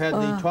 Joe had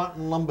the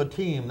Taunton Lumber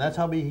team. That's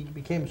how he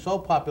became so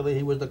popular.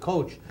 He was the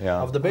coach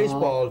of the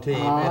baseball team.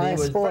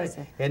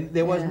 And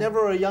there was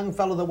never a young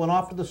fellow that went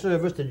off to the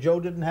service that Joe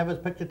didn't have his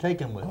picture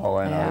taken with. Oh,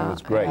 I know. It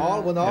was great.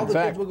 When all the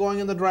kids were going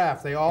in the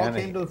draft, they all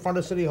came to the front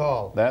of City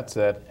Hall. That's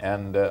it.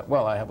 And,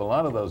 well, I have a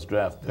lot of those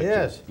draft pictures.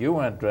 Yes. You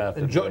weren't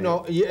drafted. And Joe,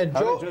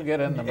 How did you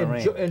get in the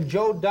Marines? And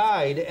Joe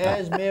died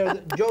as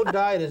mayor. Joe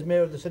died as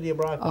mayor of the city of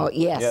Brockton. Oh,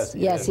 yes,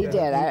 he did.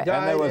 And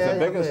there was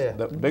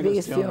the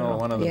biggest funeral,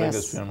 one of the Yes,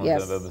 biggest funerals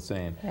yes. I've ever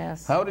seen.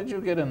 Yes. How did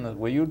you get in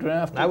were you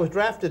drafted? I was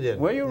drafted in.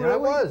 Were you really? I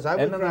was. I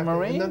was into the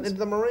Marines? Into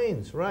the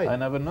Marines, right. I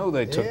never knew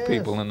they took Yes.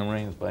 people in the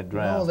Marines by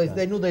draft. No,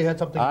 they knew they had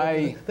something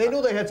good. They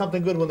knew they had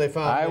something good when they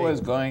found me. I was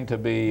going to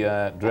be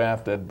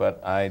drafted,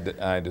 but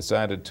I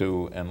decided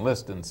to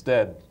enlist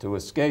instead to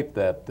escape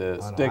that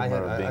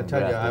stigma of being I tell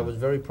drafted. you, I was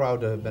very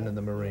proud to have been in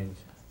the Marines.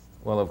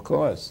 Well, of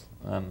course.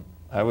 And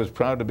I was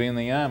proud to be in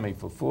the Army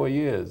for 4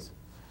 years.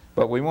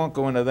 But we won't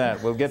go into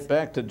that. We'll get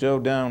back to Joe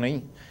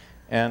Downey.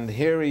 And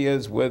here he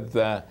is with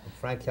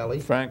Frank Kelly.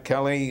 Frank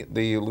Kelly,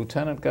 the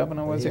lieutenant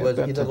governor, was he? He was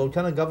either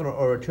lieutenant governor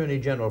or attorney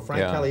general.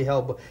 Frank Kelly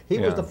held. He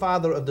was the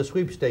father of the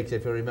sweepstakes,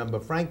 if you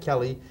remember. Frank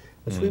Kelly,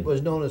 the sweep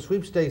was known as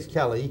Sweepstakes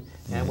Kelly,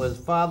 and was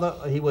father.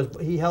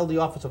 He held the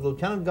office of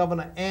lieutenant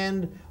governor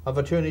and of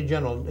attorney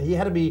general. He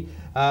had to be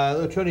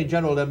attorney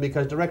general then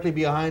because directly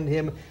behind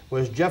him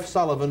was Jeff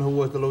Sullivan, who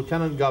was the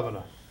lieutenant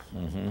governor.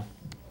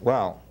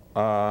 Well,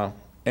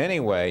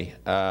 anyway.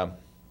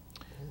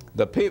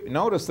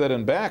 Notice that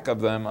in back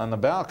of them on the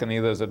balcony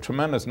there's a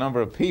tremendous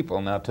number of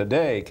people. Now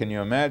today, can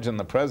you imagine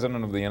the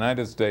President of the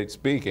United States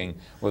speaking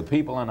with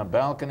people on a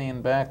balcony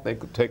in back? They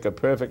could take a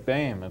perfect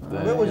aim. If they,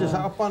 Where was this?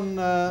 Up on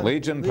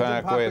Legion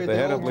Parkway at the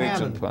head of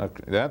Legion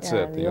Parkway. That's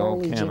it, the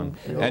old cannon.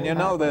 And you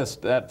know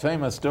that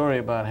famous story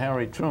about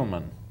Harry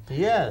Truman.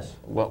 Yes.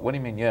 What do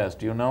you mean, yes?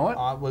 Do you know it?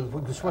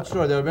 What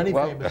story? There are many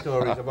famous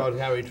stories about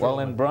Harry Truman. Well,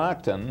 in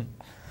Brockton,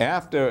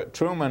 after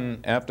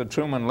Truman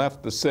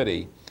left the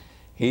city,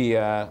 he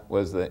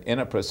was in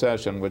a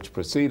procession which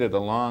proceeded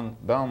along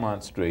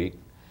Belmont Street,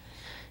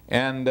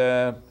 and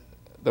there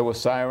were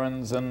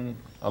sirens and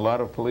a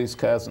lot of police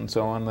cars and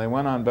so on. They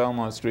went on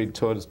Belmont Street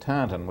towards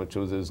Taunton, which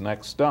was his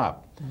next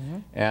stop.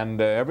 And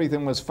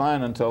everything was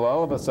fine until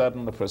all of a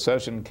sudden the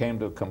procession came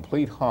to a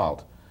complete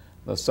halt.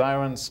 The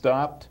sirens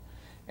stopped,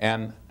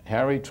 and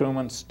Harry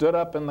Truman stood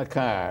up in his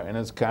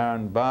car,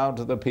 and bowed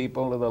to the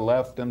people to the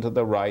left and to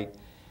the right.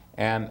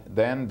 And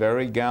then,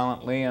 very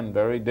gallantly and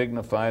very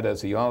dignified,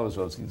 as he always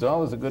was. He's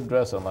always a good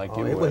dresser, like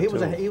you were, he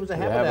was a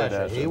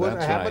haberdasher. He was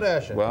a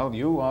haberdasher. Well,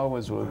 you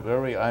always were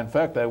very... In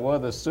fact, I wore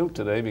this suit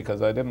today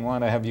because I didn't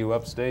want to have you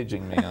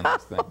upstaging me on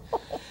this thing.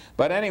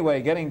 But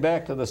anyway, getting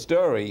back to the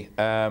story,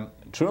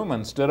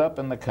 Truman stood up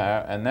in the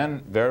car and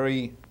then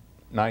very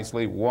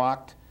nicely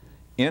walked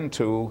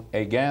into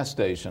a gas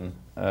station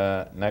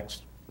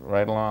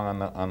right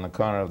along on the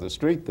corner of the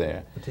street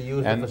there. To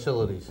use the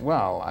facilities.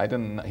 Well,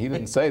 he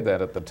didn't say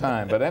that at the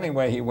time, but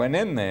anyway, he went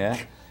in there,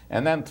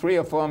 and then 3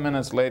 or 4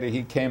 minutes later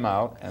he came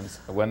out and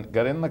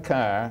got in the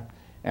car,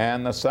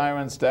 and the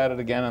siren started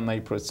again, and they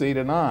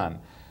proceeded on.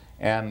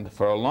 And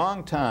for a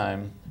long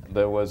time,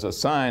 there was a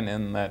sign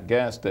in that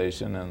gas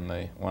station in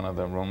one of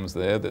the rooms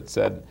there that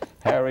said,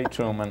 Harry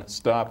Truman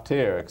stopped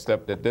here,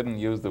 except it didn't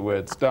use the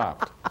word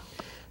stopped.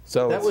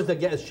 So that was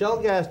the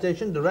Shell gas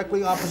station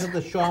directly opposite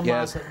the Shaw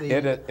Market.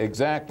 Yes,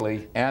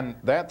 exactly. And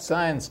that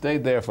sign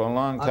stayed there for a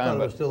long time. I thought it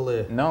was still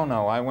there.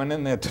 No, I went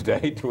in there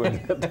today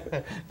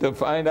to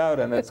find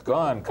out, and it's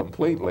gone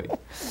completely.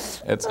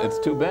 It's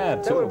too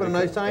bad, That would have been a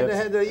nice sign to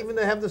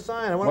have the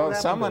sign. Well,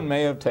 someone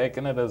may have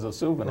taken it as a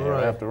souvenir,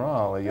 after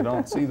all. You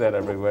don't see that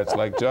everywhere. It's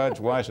like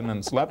George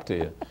Washington slept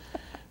here.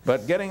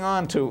 But getting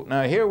on to,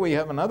 now here we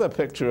have another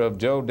picture of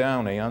Joe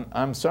Downey.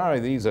 I'm sorry,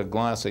 these are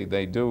glossy.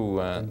 They do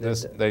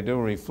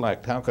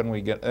reflect. How can we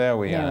get, there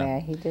we are. Yeah,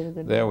 he did a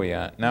good There we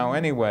are. Now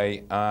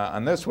anyway,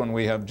 on this one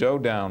we have Joe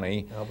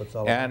Downey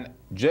and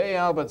J.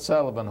 Albert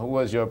Sullivan, who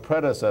was your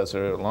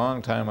predecessor a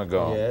long time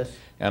ago. Yes.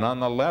 And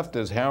on the left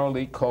is Harold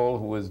E. Cole,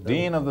 who was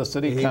Dean of the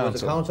City Council. He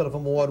was a councilor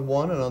from Ward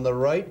 1, and on the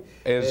right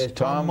is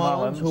Tom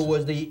Mullins, who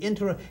was the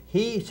interim.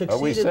 He succeeded. Are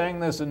we saying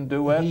this in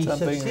duet? He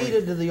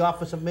succeeded to the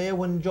office of mayor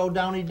when Joe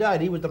Downey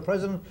died. He was the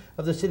president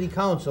of the City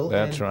Council.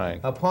 That's right.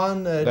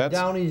 Upon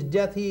Downey's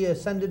death, he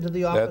ascended to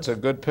the office. That's a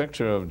good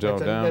picture of Joe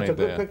Downey. That's a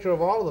good picture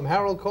of all of them.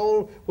 Harold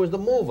Cole was the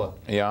mover.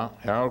 Yeah,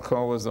 Harold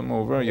Cole was the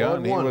mover. Yeah,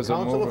 and he was a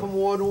mover. Councilor from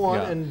Ward 1,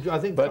 and I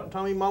think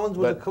Tommy Mullins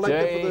was a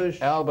collector for the...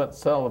 J. Albert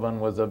Sullivan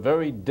was a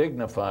very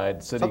dignified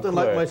city clerk. Something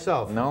like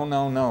myself.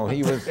 No.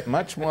 He was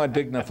much more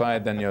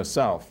dignified than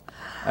yourself.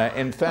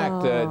 In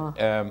fact,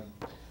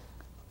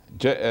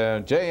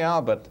 J.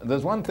 Albert,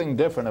 there's one thing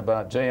different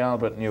about J.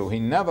 Albert and you. He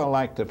never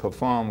liked to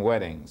perform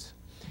weddings.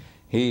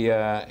 You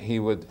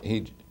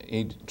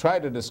he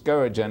tried to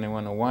discourage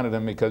anyone who wanted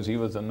him because he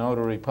was a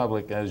notary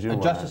public, as you A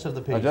were. justice of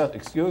the peace.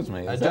 Excuse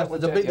me. A Is that justice- what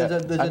there's a big-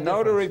 there's a- there's a a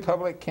notary difference.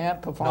 public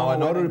can't perform No, a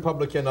notary wedding?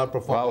 public cannot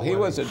perform. Well, a he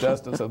was a wedding.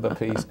 justice of the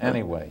peace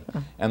anyway.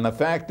 And the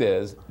fact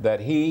is that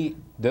he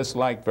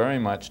disliked very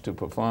much to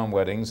perform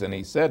weddings, and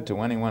he said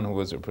to anyone who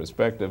was a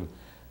prospective,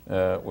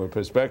 were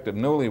prospective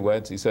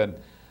newlyweds, he said,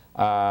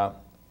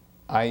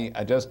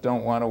 I just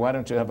don't want to, why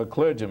don't you have a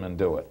clergyman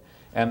do it?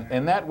 And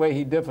in that way,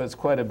 he differs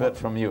quite a bit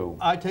from you.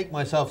 I take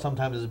myself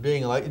sometimes as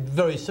being like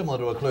very similar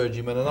to a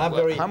clergyman, and I'm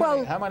very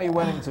How many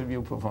weddings have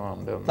you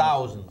performed?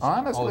 thousands.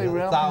 Honestly, Oh,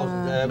 really?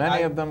 thousands.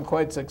 Many of them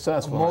quite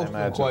successful, Most I of them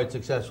imagine. quite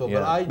successful, Yeah,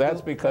 but I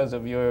that's do- because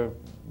of your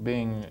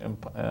being,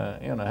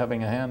 you know,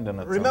 having a hand in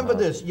it. Remember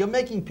somehow. this: you're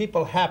making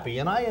people happy,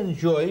 and I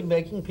enjoy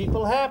making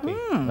people happy.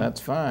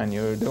 That's fine.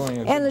 You're doing a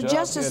good And the job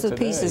justice here of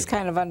the peace today. is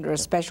kind of under a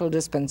special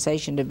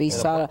dispensation to be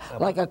sort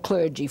of like a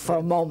clergy for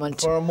a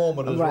moment. For a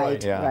moment is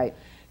right. Yeah. Right.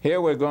 Here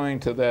we're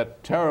going to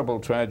that terrible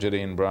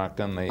tragedy in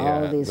Brockton,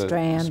 the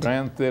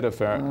Strand. Theater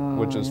Fair,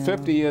 which was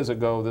 50 years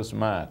ago this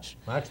March.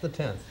 March the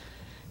 10th.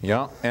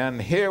 Yeah,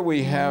 and here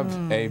we have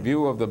a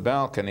view of the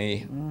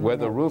balcony where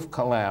the roof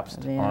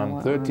collapsed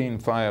on 13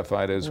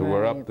 firefighters who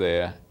were up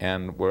there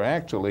and were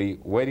actually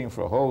waiting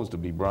for hose to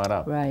be brought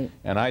up. Right.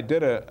 And I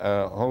did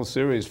a whole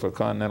series for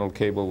Continental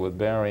Cable with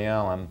Barry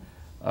Allen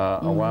a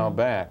while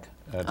back.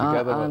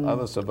 Together with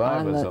other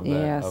survivors of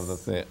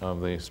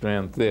the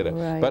Strand Theater.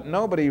 Right. But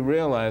nobody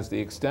realized the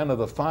extent of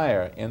the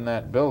fire in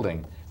that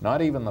building,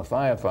 not even the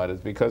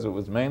firefighters, because it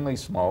was mainly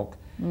smoke.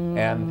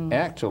 And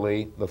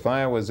actually, the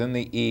fire was in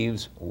the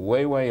eaves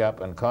way, way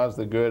up and caused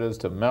the girders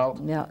to melt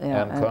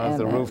and caused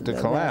the roof to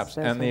collapse.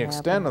 that's And the what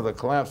extent of the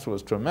collapse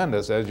was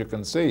tremendous, as you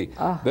can see.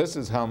 This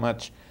is how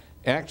much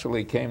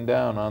actually came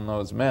down on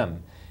those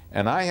men.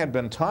 And I had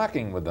been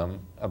talking with them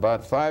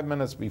about 5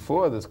 minutes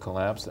before this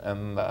collapse,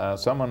 and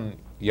someone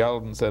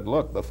yelled and said,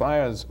 look, the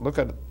fire's, look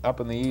at up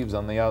in the eaves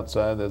on the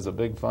outside, there's a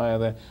big fire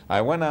there.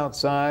 I went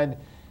outside,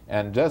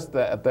 and just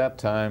at that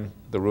time,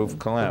 the roof The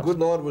collapsed. good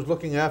Lord was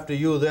looking after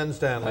you then,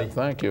 Stanley.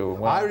 Thank you.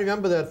 Well, I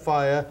remember that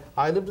fire.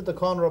 I lived at the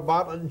corner of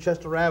Bartlett and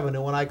Chester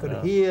Avenue, and I could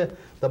hear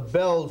the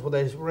bells when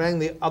they rang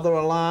the other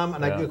alarm,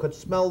 and I could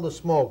smell the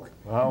smoke.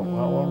 how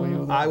old were you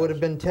then? I would have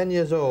been 10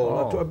 years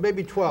old, or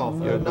maybe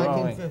 12. You're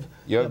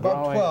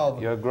About growing,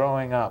 12. You're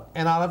growing up.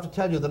 And I'll have to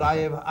tell you that I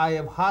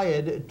have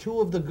hired two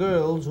of the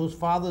girls whose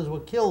fathers were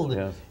killed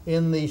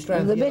in the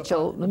Strand The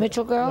Theater.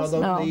 Mitchell girls?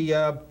 No.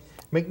 The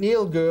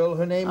McNeil girl,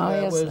 her name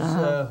yes,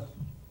 was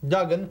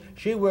Duggan.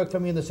 She worked for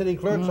me in the city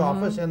clerk's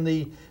office, and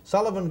the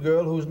Sullivan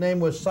girl, whose name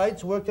was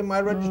Seitz, worked in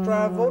my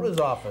registrar of voters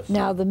office.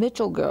 Now, the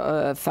Mitchell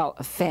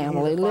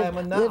family He's a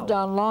fireman now. lived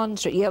on Lawn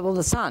Street. Yeah, well,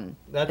 the son.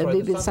 That's It'd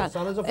right, be the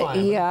son is a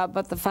fireman. Yeah,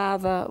 but the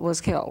father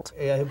was killed.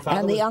 Yeah, his father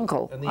And the was-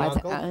 uncle. And the I thi-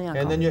 uncle. the uncle.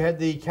 And then you had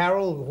the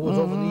Carol, who was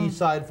over the East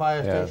Side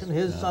Fire Yes, Station.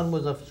 His son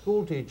was a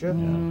school teacher.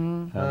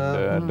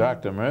 And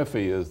Dr.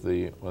 Murphy was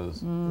the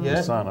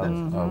Yes, son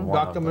of one of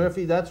Dr. them.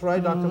 Murphy, that's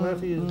right, Dr.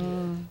 Murphy is...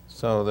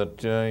 So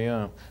that,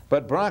 yeah.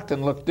 But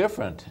Brockton looked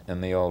different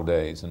in the old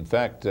days. In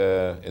fact,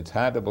 it's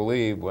hard to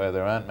believe, where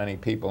there aren't many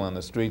people in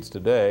the streets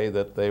today,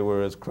 that they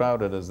were as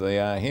crowded as they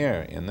are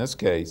here in this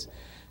case.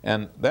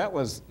 And that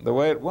was the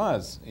way it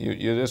was. You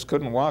just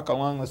couldn't walk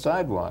along the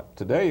sidewalk.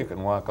 Today you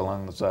can walk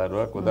along the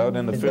sidewalk without It's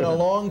been a interference.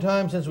 long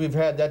time since we've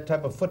had that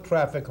type of foot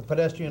traffic, or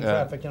pedestrian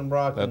traffic in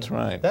Brockton. That's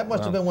right. That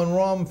must have been when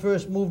Rom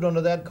first moved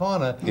onto that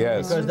corner.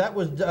 Yes. Because that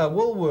was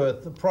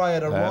Woolworth prior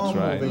to That's Rom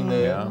right, moving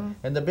there. yeah.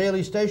 And the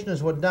Bailey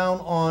stationers were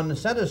down on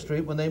Center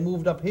Street when they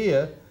moved up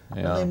here.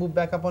 Yeah. And they moved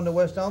back up onto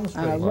West Elm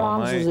Street.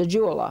 Roms is a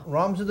jeweler.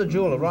 Rom's is the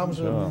jeweler. Rom's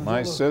is the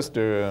My jeweler.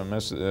 sister,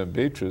 Miss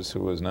Beatrice,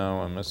 who is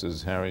now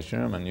Mrs. Harry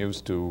Sherman,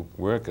 used to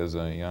work as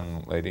a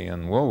young lady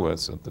in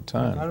Woolworths at the I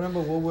time. remember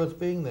Woolworth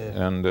being there.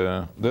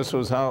 And this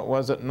was how it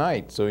was at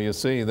night. So you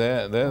see,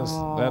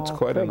 that's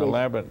quite an pretty.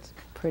 elaborate.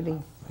 Pretty.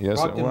 Yes,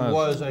 it Brockton was.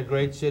 was a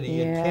great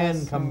city. It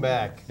can come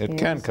back. It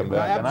can come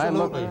back, and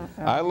Absolutely.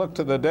 I look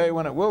to the day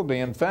when it will be.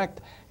 In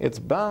fact, it's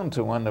bound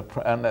to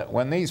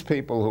when these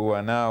people who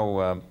are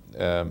now,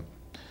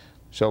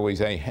 shall we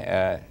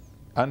say,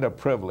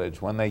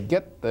 underprivileged, when they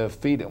get their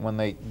feet, when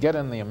they get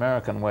in the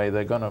American way,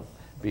 they're going to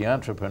be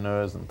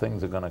entrepreneurs, and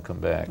things are going to come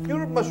back.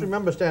 You must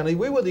remember, Stanley,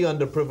 we were the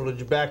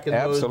underprivileged back in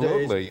those days.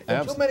 Absolutely.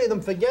 And too many of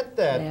them forget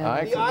that.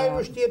 Yeah. The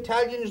Irish, the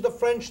Italians, the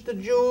French, the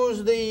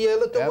Jews, the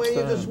Lithuanians, the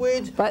Absolutely.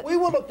 Swedes, But- we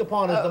were looked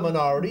upon as the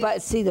minority.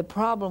 But see, the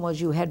problem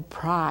was you had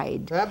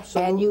pride.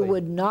 Absolutely. And you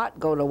would not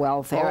go to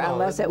welfare Oh, no,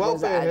 unless it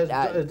was... welfare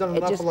has done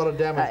an awful lot of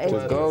damage to To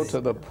us. go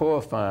to the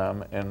poor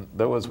farm, and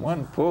there was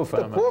one poor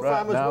farm. poor at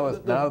farm was now,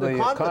 the now the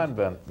convent.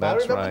 convent. I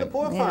That's remember right. the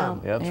poor Yeah.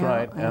 farm. That's Yeah,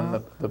 right.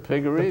 And the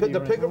piggery. The do you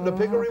remember?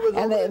 piggery was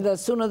And over the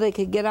sooner they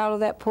could get out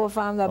of that poor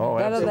farm, the Oh,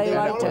 better absolutely. they They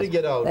liked wanted it. to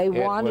get out. They It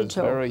wanted was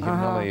to. very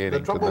humiliating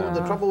The trouble, to them.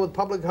 the trouble with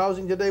public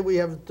housing today, we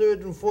have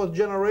third and fourth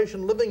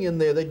generation living in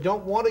there. They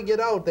don't want to get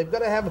out. They've got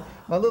to have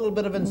a little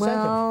bit of incentive.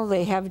 Well,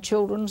 they have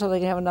children so they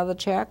can have another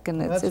check,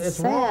 and it's It's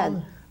sad.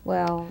 wrong.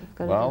 Well,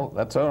 Well,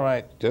 that's all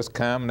right. Just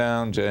calm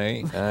down,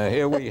 Jay.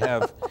 Here we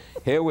have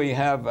Here we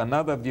have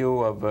another view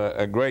of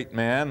a great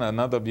man,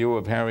 another view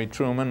of Harry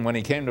Truman when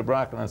he came to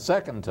Brockton a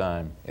second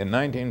time in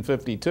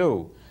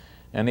 1952.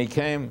 And he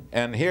came,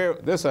 and here,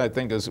 this I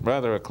think is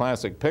rather a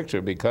classic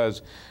picture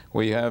because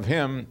we have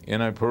him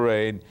in a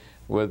parade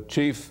with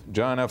Chief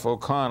John F.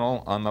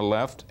 O'Connell on the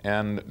left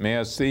and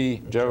Mayor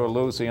C. Gerald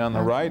Lucey on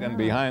the right, and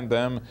behind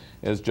them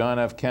is John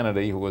F.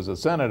 Kennedy, who was a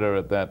senator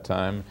at that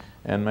time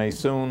and may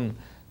soon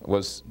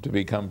was to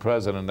become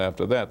president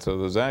after that. So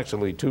there's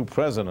actually two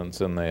presidents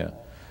in there.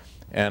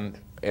 And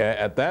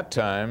at that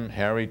time,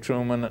 Harry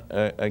Truman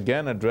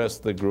again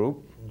addressed the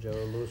group.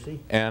 Gerald Lucey.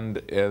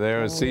 And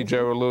there is C.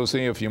 Gerald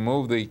Lucey. If you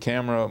move the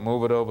camera,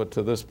 move it over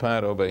to this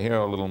part over here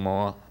a little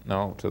more.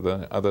 No, to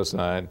the other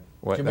side.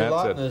 Jimmy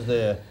Lawton is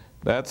there.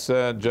 That's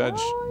Judge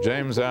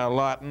James R.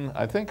 Lawton.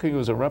 I think he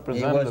was a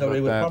representative at that time.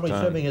 He was probably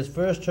serving his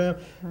first term.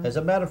 As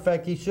a matter of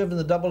fact, he served in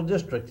the Double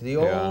District, the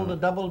old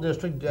Double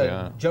District.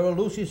 Gerald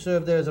Lucey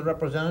served there as a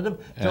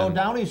representative. Joe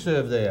Downey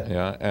served there.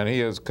 Yeah, and he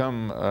has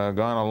gone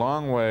a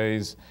long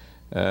ways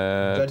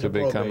to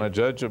become a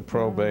judge of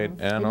probate,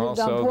 and he lived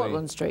also on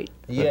Portland Street.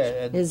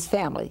 Yeah, his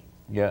family.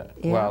 Yeah.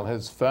 Well,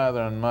 his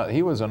father and mother,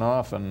 he was an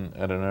orphan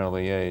at an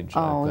early age,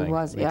 I think. He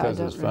was, because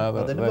his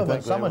father, they lived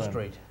on Summer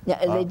Street.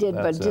 Yeah, they did,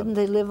 but didn't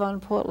they live on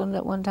Portland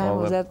at one time, or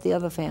was that the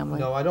other family?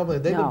 No, I don't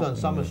think, they lived on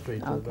Summer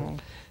Street. Okay.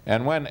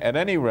 And when, at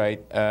any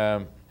rate,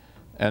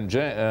 and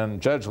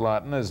Judge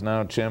Lawton is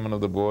now chairman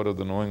of the board of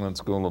the New England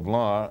School of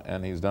Law,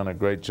 and he's done a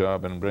great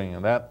job in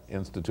bringing that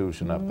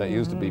institution up. That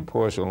used to be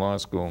Portia Law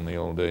School in the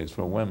old days,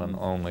 for women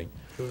only.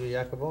 Trudy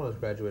Yacobonis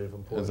graduated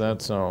from Portia. Is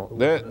that so?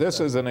 This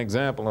is an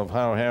example of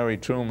how Harry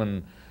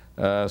Truman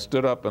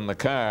stood up in the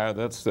car.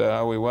 That's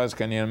how he was.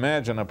 Can you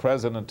imagine a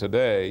president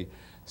today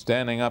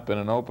standing up in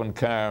an open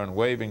car and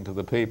waving to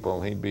the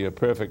people? He'd be a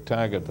perfect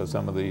target for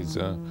some of these,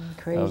 I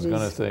was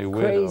going to say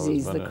weirdos.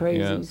 Crazies, the crazies.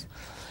 Yes.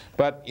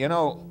 But, you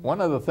know, one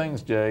of the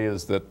things, Jay,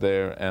 is that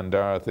and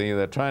Dorothy,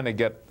 they're trying to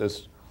get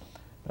this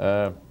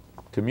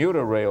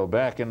commuter rail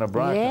back into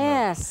Brockton.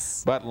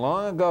 Yes. But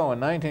long ago, in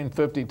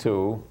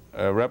 1952,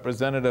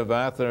 Representative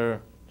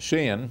Arthur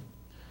Sheehan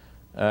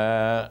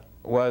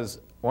was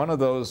one of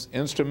those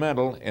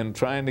instrumental in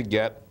trying to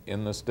get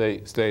in the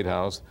State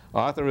House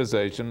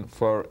authorization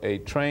for a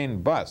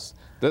train bus.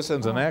 This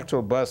is an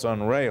actual bus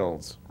on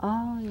rails.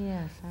 Oh,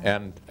 yes.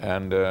 And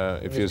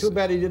if you... It's too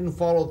bad he didn't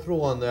follow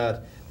through on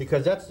that,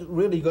 because that's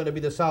really going to be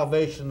the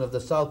salvation of the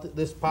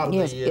this part of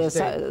the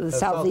state,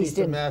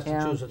 southeastern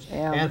Massachusetts,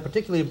 and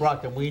particularly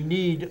Brockton. We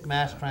need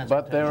mass transportation.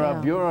 But there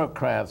are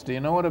bureaucrats. Do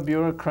you know what a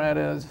bureaucrat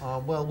is?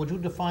 Well, would you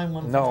define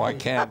one for me? No, I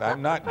can't.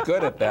 I'm not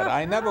good at that.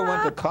 I never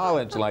went to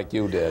college like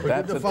you did. Would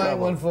you define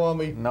one for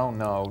me?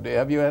 No.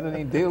 Have you had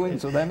any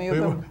dealings with any of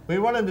them? We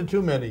run into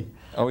too many.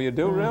 Oh, you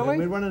do, really?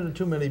 We run into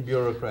too many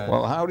bureaucrats.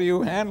 Well, how do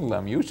you handle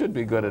them? You should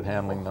be good at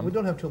handling them. We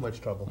don't have too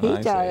much trouble.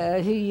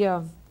 He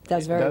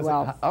does very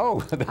well.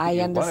 Oh, I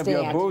understand. One of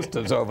your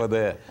boosters over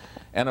there.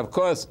 And of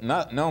course,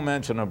 no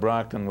mention of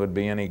Brockton would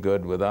be any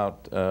good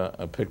without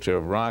a picture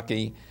of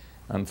Rocky.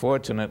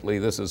 Unfortunately,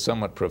 this is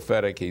somewhat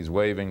prophetic. He's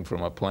waving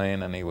from a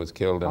plane, and he was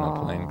killed in a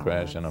plane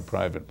crash, in a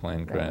private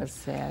plane crash. That was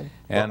sad.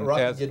 And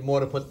Rocky did more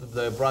to put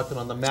the Brockton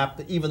on the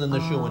map, even than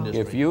the shoe industry.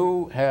 If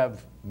you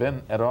have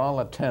been at all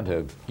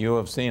attentive, you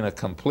have seen a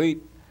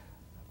complete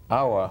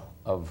hour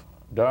of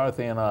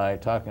Dorothy and I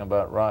talking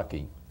about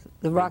Rocky.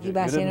 The Rocky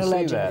Bassiano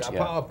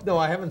legend. No,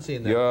 I haven't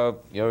seen that.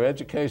 Your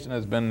education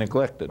has been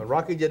neglected. But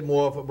Rocky did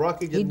more for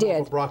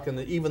Brockton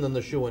even than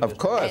the shoe industry. Of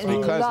course,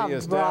 and because he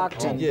is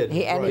Brockton.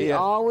 He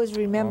always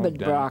remembered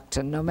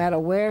Brockton, no matter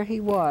where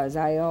he was.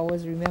 I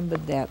always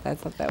remembered that. I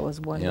thought that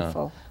was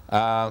wonderful.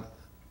 Yeah.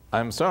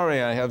 I'm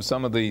sorry I have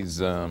some of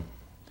these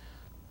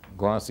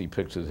glossy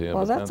pictures here.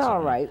 Well, that's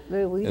all right.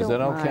 Is that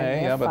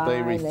okay? Yeah, but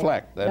they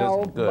reflect. That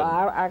isn't good.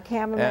 Our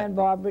cameraman,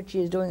 Bob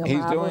Ritchie, is doing a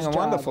marvelous job. He's doing a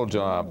wonderful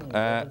job.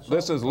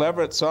 This is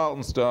Leverett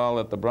Saltonstall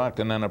at the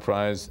Brockton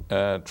Enterprise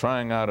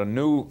trying out a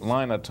new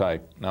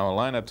linotype. Now, a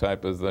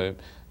linotype is the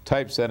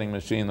typesetting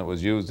machine that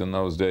was used in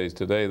those days.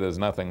 Today, there's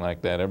nothing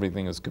like that.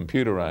 Everything is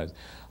computerized.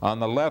 On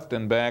the left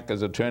and back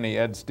is attorney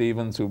Ed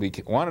Stevens, who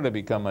wanted to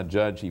become a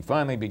judge. He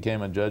finally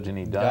became a judge, and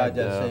he died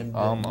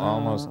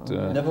almost...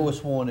 never was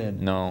sworn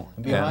in. No.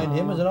 And behind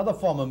him is another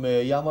former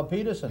mayor, Yalmer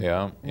Peterson.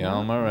 Yeah,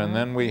 Yalmer. And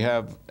then we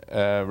have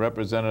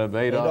Representative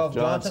Adolph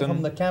Johnson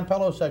from the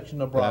Campello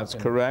section of Brockton. That's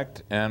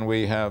correct. And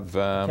we have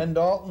Ken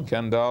Dalton.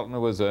 Ken Dalton,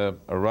 who was a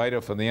writer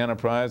for the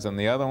Enterprise. And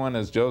the other one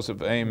is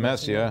Joseph A.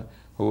 Messier,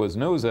 who was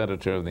news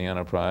editor of the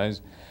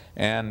Enterprise.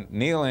 And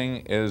kneeling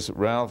is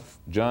Ralph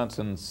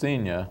Johnson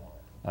Sr.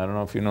 I don't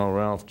know if you know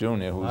Ralph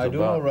Jr., I do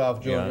know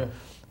Ralph Jr.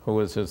 Who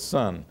was his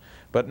son.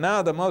 But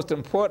now the most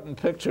important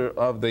picture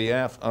of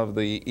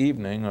the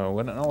evening, or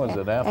what was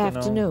it,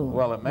 afternoon?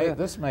 Well,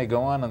 this may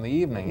go on in the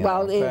evening.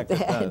 Well,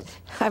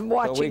 I'm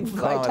watching so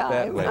my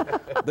time.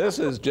 This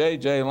is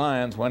J.J.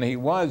 Lyons when he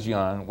was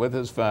young with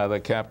his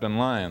father, Captain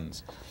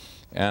Lyons.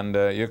 And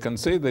you can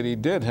see that he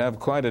did have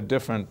quite a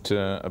different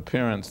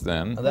appearance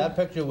then. That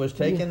picture was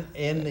taken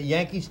in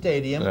Yankee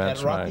Stadium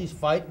at Rocky's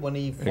fight when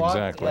he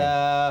fought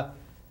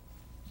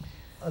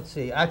let's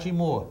see, Archie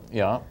Moore.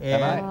 Yeah.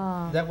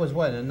 And that was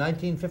when, in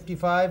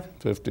 1955?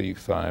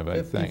 55, I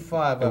think.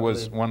 55, It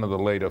was one of the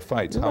later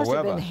fights. You must have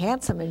However, been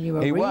handsome in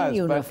your he Marine was,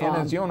 uniform. but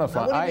in his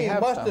uniform, What do you mean,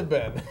 must some. have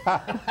been?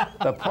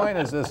 The point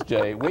is this,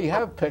 Jay. We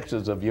have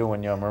pictures of you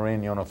in your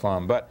Marine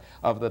uniform, but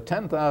of the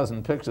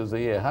 10,000 pictures a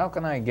year, how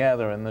can I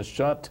gather in this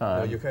short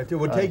time? No, you can't. It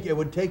would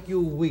take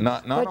you weeks.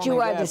 Not But you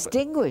only are that,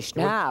 distinguished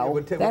It would- now. it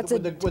would take- That's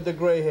with the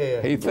gray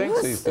hair. he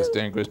thinks he's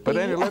distinguished. But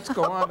anyway, let's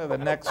go on to the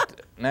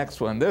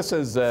next one. This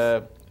is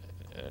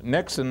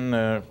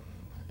Nixon,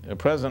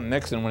 President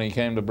Nixon when he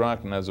came to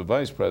Brockton as a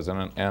vice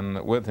president,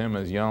 and with him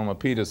is Yelmer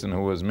Peterson,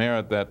 who was mayor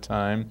at that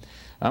time.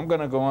 I'm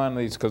going to go on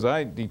these because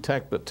I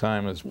detect that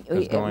time is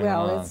going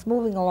well, along. it's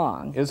moving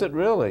along. Is it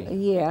really?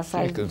 Yes,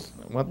 I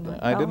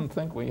didn't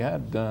think we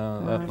had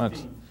that much.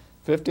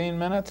 15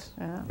 minutes?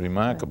 Yeah.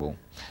 Remarkable.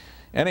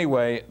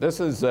 Anyway, this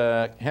is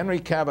Henry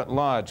Cabot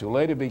Lodge, who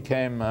later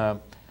became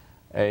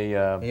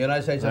The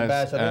United States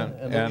ambassador,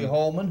 and Louis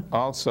Holman.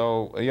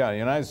 Also, yeah,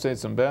 United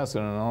States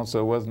ambassador, and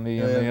also wasn't he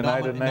in the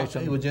United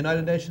Nations? He was the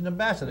United Nations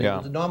ambassador. Yeah.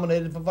 He was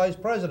nominated for vice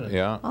president.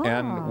 Yeah,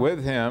 and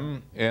with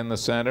him in the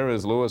center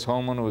is Louis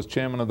Holman, who was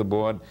chairman of the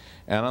board,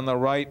 and on the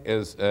right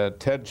is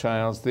Ted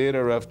Childs,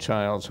 Theodore F.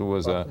 Childs, who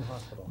was a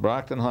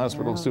Brockton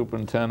Hospital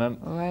superintendent,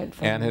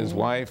 and his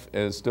wife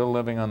is still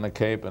living on the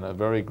Cape, and a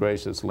very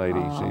gracious lady.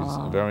 She's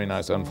very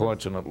nice.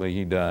 Unfortunately,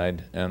 he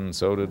died, and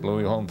so did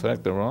Louis Holman. In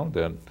fact, they're all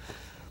dead.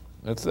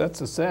 That's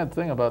a sad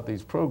thing about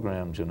these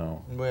programs, you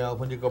know. Well,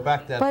 when you go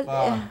back that But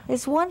far,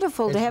 it's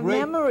wonderful to have great.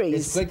 memories.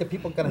 It's great that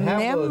people can have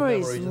those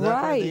memories, and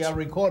that's why they are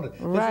recorded.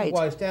 This is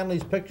why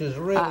Stanley's pictures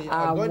really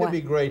are going to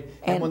be great.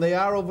 And when they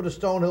are over the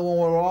Stonehill, when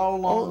we're all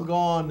long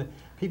gone,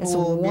 people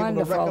will be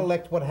able to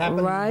recollect what happened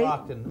in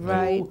Brockton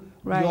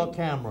through your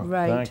camera.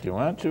 Thank you.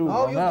 Aren't you?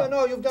 Oh, you've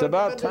done it's a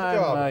about tremendous time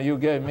job. you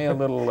gave me a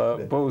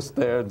little boost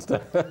there and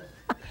stuff.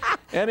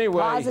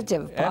 Anyway,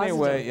 Positive.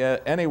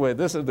 Anyway,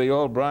 this is the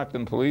old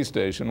Brockton police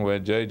station where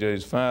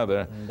JJ's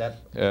father.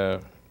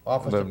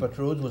 Officer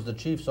Protrudes was the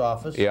chief's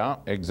office. Yeah,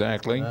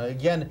 exactly.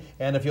 Again,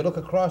 and if you look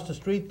across the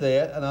street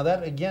there, now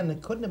that again,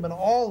 it couldn't have been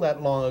all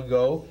that long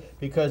ago,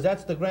 because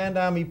that's the Grand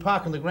Army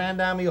Park, and the Grand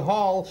Army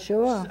Hall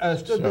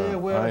stood there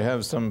where... I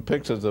have some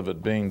pictures of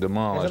it being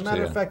demolished. As a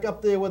matter of fact,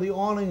 up there where the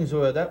awnings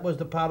were, that was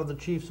the part of the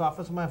chief's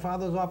office. My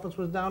father's office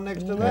was down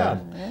next to that.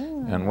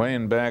 And way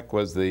in back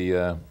was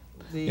the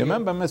you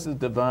remember Mrs.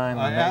 Devine?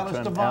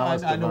 Alice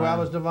Devine. I knew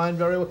Alice Devine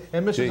very well.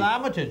 And Mrs.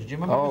 Armitage. Do you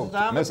remember Mrs.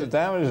 Armitage?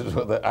 Mrs.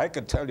 Armitage, I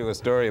could tell you a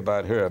story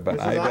about her, but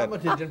I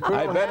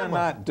better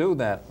not do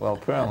that. Well,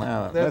 Pearl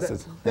Harbor.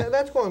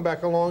 That's going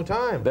back a long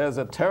time. There's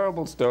a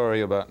terrible story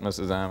about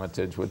Mrs.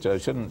 Armitage, which I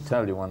shouldn't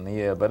tell you on the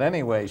air. But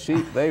anyway,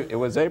 it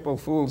was April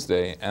Fool's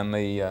Day, and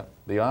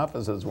the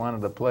officers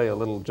wanted to play a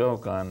little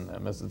joke on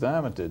Mrs.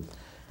 Armitage.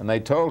 And they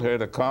told her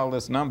to call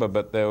this number,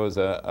 but there was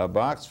a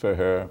box for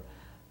her,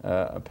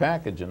 a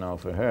package, you know,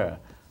 for her.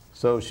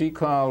 So she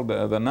called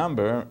the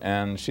number,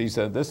 and she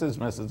said, "This is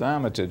Mrs.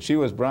 Armitage." She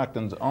was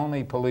Brockton's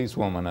only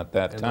policewoman at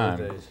that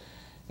time.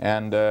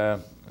 And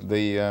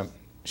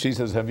she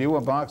says, "Have you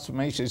a box for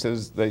me?" She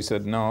says, they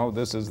said, "No,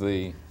 this is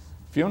the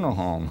funeral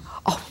home."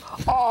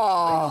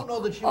 I don't know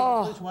that she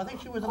was the policewoman. I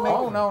think she was the mayor.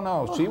 Oh,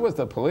 no, she was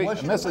the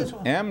police.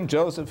 Mrs. M.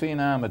 Josephine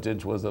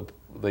Armitage was the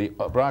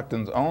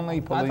Brockton's only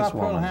policewoman. I thought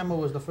Pearl Harbor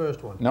was the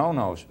first one.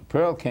 No,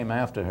 Pearl came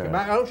after her.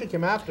 I know she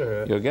came after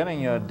her. You're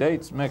getting your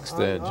dates mixed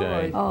there,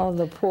 Jay. Oh,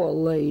 the poor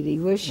lady.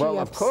 Was she Well,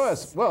 of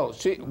course. Well,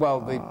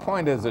 the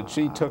point is that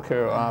she took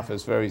her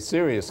office very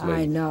seriously.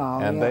 I know.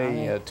 And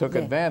they took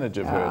advantage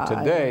of her.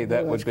 Today,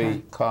 that would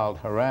be called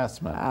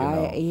harassment,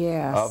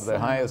 of the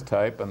highest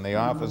type, and the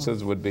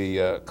officers would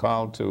be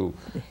called to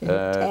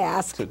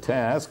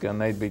task, and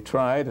they'd be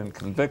tried and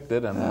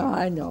convicted and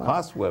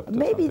horsewhipped.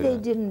 Maybe they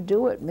didn't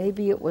do it.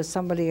 Maybe it was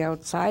somebody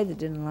outside that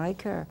didn't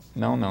like her.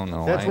 No.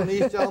 That's when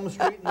East Elm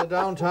Street in the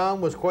downtown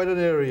was quite an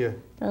area.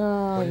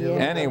 Oh, yeah.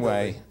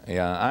 Anyway,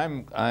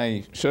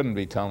 I shouldn't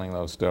be telling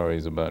those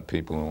stories about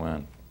people who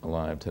aren't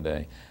alive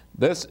today.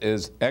 This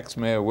is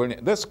ex-Mayor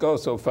William. This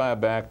goes so far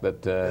back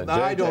that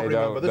I don't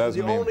remember. This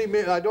is the only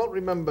mayor. I don't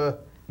remember.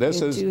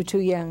 You're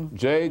too young.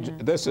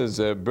 This is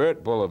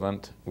Bert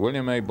Bullivant,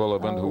 William A.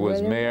 Bullivant, who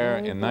was mayor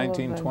in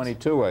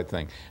 1922, I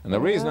think. And the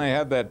reason I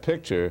have that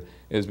picture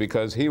is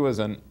because he was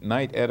a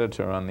night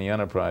editor on the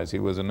Enterprise. He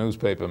was a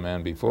newspaper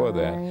man before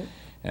that.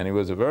 And he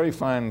was a very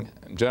fine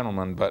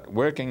gentleman, but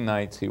working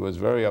nights he was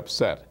very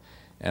upset.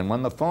 And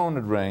when the phone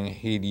would ring,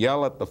 he'd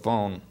yell at the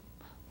phone,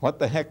 "What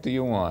the heck do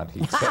you want?"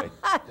 he'd say.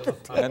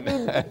 and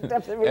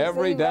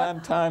every damn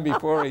time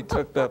before he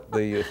took up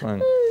the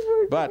phone.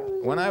 But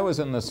when I was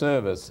in the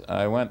service,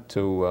 I went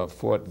to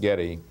Fort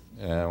Getty,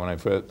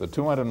 the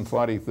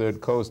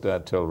 243rd Coast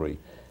Artillery,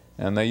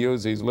 and they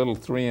used these little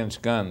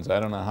 3-inch guns. I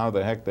don't know how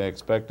the heck they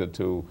expected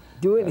to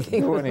do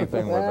anything with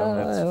them.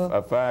 It's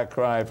a far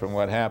cry from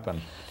what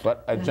happened.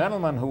 But a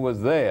gentleman who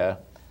was there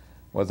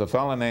was a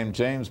fellow named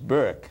James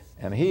Burke,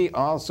 and he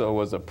also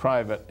was a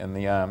private in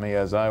the Army,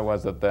 as I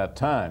was at that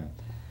time.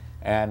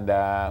 And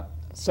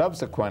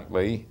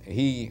subsequently,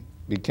 he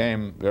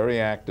became very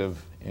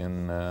active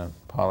in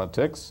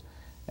politics,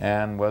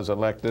 and was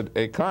elected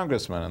a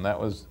congressman, and that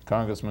was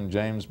Congressman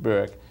James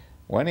Burke.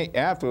 When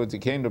afterwards he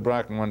came to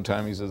Brockton one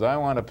time, he says, I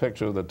want a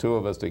picture of the two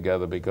of us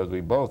together because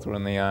we both were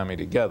in the Army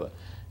together.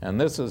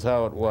 And this is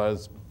how it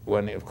was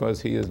when, of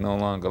course, he is no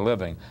longer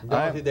living.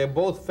 Dorothy, they're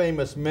both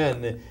famous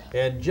men,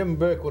 and Jim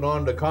Burke went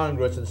on to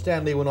Congress, and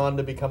Stanley went on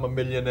to become a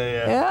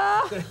millionaire.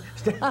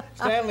 Yeah.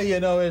 Stanley, you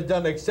know, has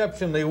done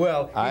exceptionally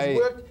well.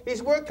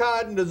 He's worked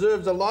hard and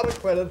deserves a lot of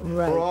credit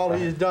for all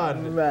he's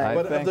done. Right.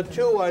 But of the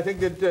two, I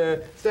think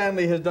that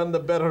Stanley has done the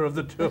better of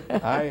the two.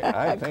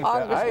 I think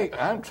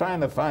I'm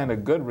trying to find a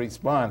good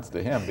response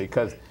to him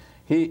because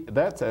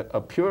that's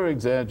a pure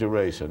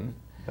exaggeration.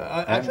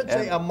 I should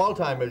say a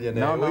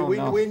multi-millionaire. No,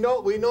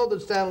 we know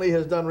that Stanley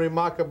has done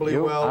remarkably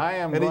well,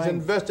 and he's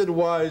invested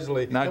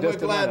wisely, and we're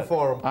glad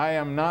for him. I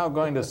am now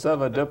going to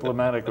sever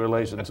diplomatic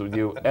relations with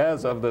you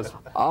as of this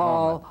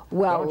moment.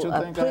 Well, Don't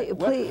you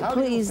think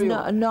please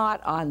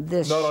not on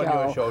this show. Not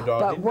on your show,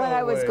 Dorothy. But what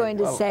I was going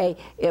to say,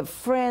 if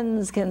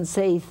friends can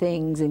say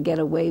things and get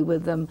away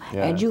with them,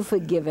 and you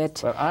forgive it.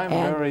 But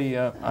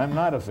I'm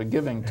not a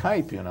forgiving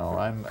type, you know.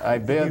 I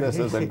bear this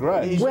as a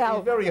grudge. He's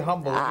very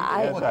humble. He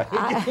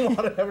doesn't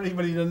want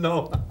everybody to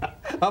know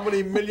how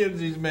many millions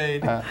he's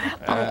made.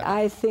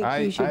 I think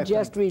you should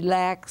just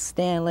relax,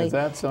 Stanley, Is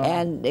that so?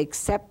 and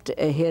accept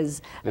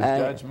his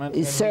judgment.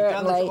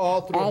 certainly,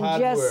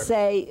 and just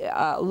say,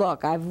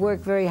 look, I've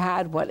worked very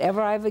hard.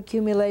 Whatever I've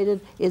accumulated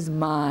is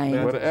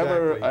mine.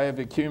 Whatever I have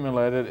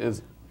accumulated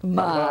is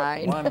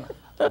mine.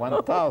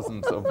 About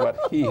 1/1000th of what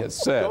he has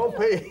said. Don't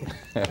pay.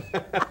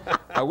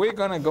 Are we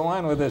going to go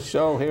on with this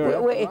show here?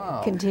 Wait,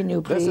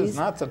 continue, please. This is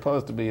not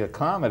supposed to be a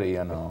comedy,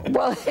 you know.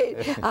 Well,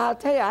 I'll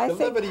tell you,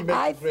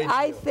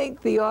 I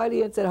think the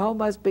audience at home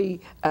must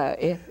be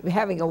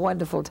having a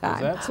wonderful time.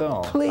 Is that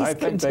so? Please I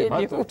think continue.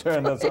 they must have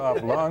turned us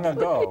off long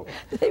ago.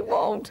 They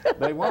won't.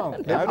 They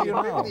won't. How do you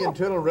know? Maybe the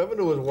Internal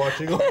Revenue is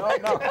watching.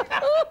 No.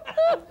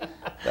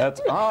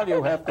 That's all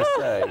you have to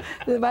say.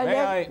 May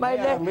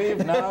I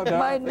leave now, Dorothy?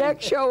 My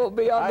next show will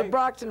be on the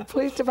Brockton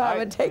Police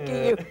Department taking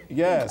you.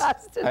 Yes.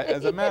 custody.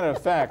 As a matter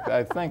of fact,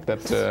 I think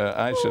that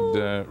I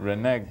should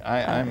renege.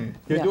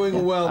 You're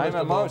doing well,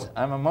 Mr. Bauman.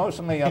 I'm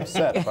emotionally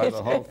upset by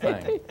the whole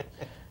thing.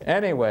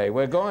 Anyway,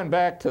 we're going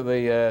back to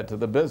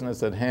the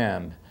business at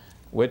hand,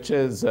 which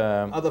is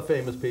other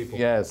famous people.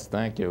 Yes,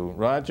 thank you.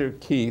 Roger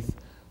Keith,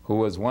 who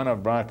was one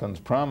of Brockton's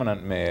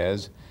prominent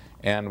mayors,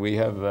 and we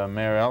have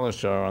Mayor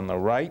Ellishaw on the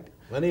right.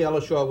 Lenny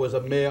Ellishaw was a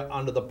mayor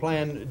under the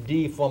Plan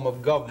D form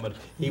of government.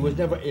 He was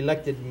never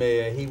elected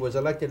mayor. He was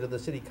elected to the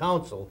city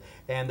council,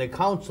 and the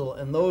council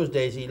in those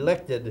days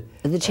elected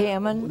the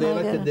chairman. They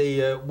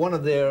elected one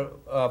of their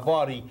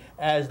body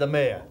as the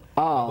mayor.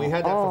 We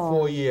had that for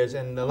 4 years,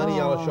 and Lenny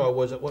Ellishaw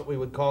was what we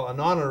would call an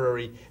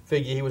honorary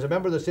figure. He was a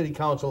member of the city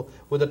council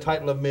with the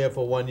title of mayor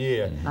for 1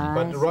 year.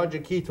 But Roger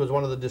Keith was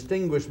one of the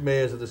distinguished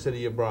mayors of the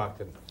city of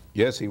Brockton.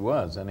 Yes, he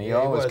was, and he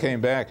always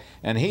came back.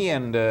 And he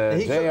and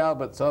J.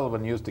 Albert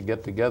Sullivan used to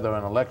get together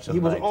on election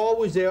night. He was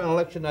always there on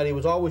election night. He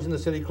was always in the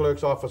city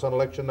clerk's office on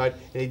election night,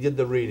 and he did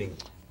the reading.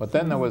 But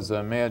then there was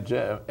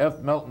Mayor F.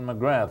 Milton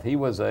McGrath. He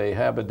was a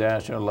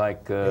haberdasher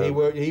like... he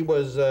worked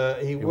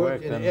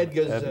in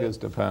Edgar's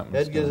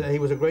department. He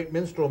was a great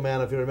minstrel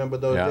man, if you remember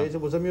those days.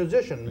 It was a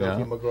musician,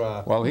 Milton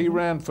McGrath. Well, he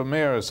ran for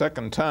mayor a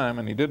second time,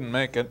 and he didn't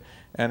make it,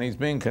 and he's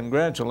being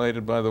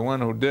congratulated by the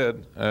one who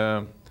did.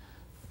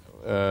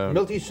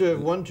 Milty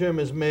served one term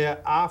as mayor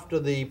after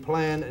the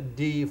Plan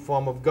D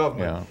form of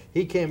government.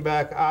 He came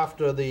back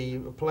after the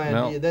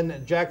Plan D.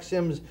 Then Jack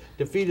Sims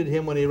defeated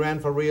him when he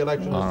ran for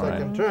re-election the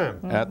second term.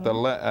 At the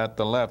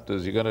left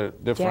is you got to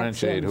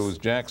differentiate who's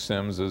Jack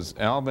Sims. Is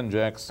Alvin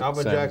Jack Sims.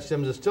 Alvin Jack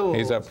Sims is still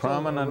he's a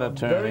prominent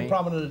attorney. Very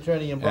prominent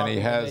attorney in Brockton. And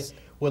he has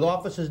with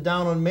offices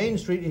down on Main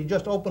Street. He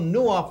just opened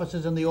new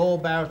offices in the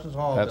old Barristers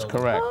Hall That's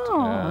building. correct.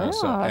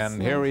 And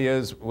here he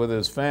is with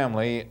his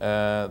family.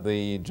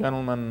 The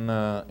gentleman,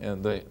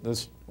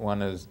 this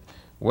one is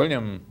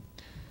William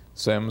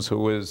Sims,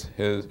 who is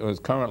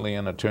currently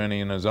an attorney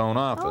in his own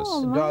office.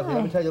 Dorothy,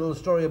 let me tell you a little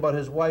story about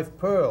his wife,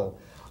 Pearl.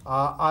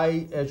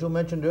 I, as you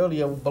mentioned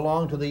earlier,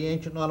 belonged to the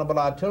Ancient Honorable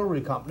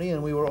Artillery Company,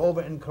 and we were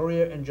over in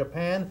Korea and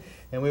Japan,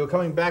 and we were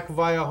coming back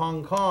via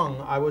Hong Kong.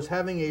 I was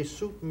having a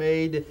soup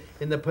made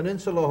in the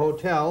Peninsula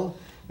Hotel,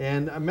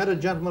 and I met a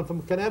gentleman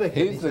from Connecticut.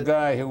 He's the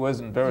guy who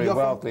wasn't very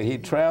wealthy. He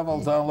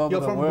travels all over the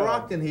world. You're from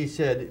Brockton, he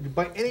said.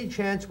 By any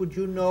chance, would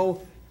you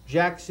know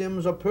Jack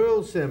Sims or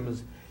Pearl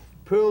Sims?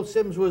 Pearl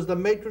Sims was the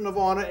matron of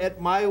honor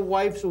at my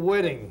wife's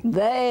wedding.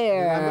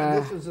 There. I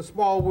mean, this is a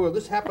small world.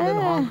 This happened in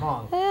Hong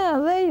Kong.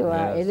 Yeah, there you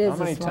are. Yes. It is How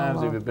many a small times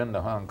world. have you been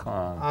to Hong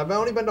Kong? I've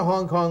only been to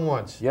Hong Kong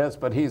once. Yes,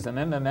 but he's an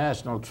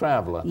international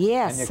traveler.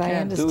 Yes, and you can't I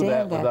understand do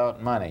that that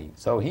without money.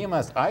 So he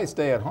must. I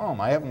stay at home.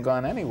 I haven't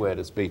gone anywhere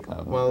to speak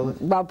of. Well,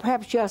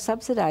 perhaps you're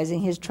subsidizing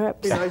his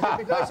trips. It'd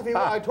be nice if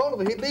I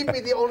told him he'd leave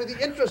me only the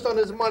interest on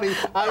his money.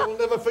 I will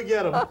never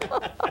forget him.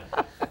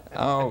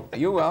 Oh,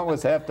 you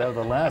always have to have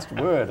the last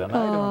word, and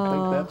I don't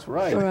think that's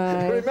right.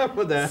 Right.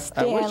 Remember that.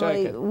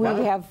 Stanley, could- we huh?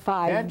 have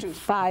Can't you-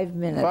 5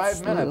 minutes.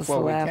 5 minutes. Well,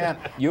 we left. can't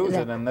use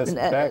it in this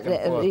back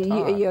and forth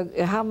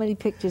talk. How many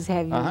pictures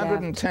have you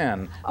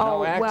 110. Oh, No,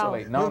 well,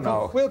 actually,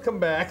 no. We'll come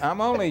back.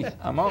 I'm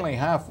only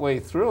halfway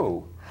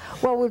through.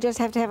 Well, we'll just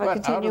have to have a But out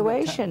of the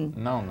continuation.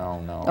 No.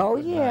 Oh,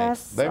 Good night.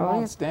 yes. They Oh,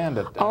 won't yes. stand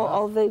it.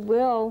 Oh, they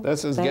will.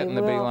 This is They getting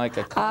to be will. like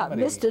a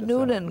comedy. Mr.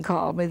 Noonan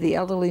called me, the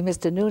elderly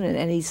Mr. Noonan,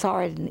 and he saw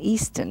it in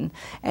Easton,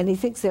 and he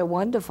thinks they're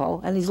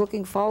wonderful, and he's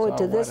looking forward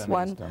to Saw what this in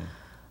one. Easton?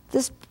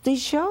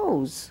 These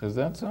shows. Is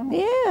that so?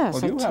 Yes,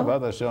 Well, I you have told-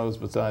 other shows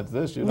besides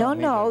this. You No, don't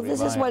need to no,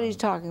 this is rely what on- he's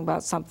talking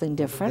about, something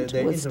different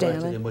They're with interested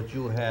Stanley. in what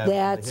you have.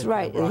 That's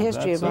right, the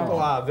history of That's People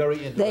all. are very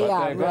interested. They But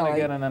are, they're going to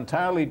really. get an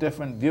entirely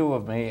different view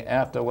of me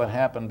after what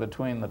happened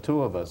between the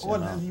two of us. You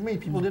What know? do you mean?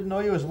 People didn't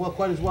know you as well,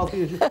 quite as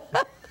wealthy as you.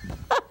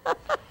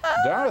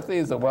 Dorothy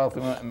is a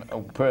wealthy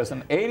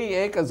person, 80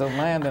 acres of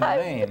land in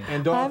Maine.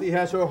 And Dorothy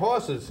has her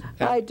horses.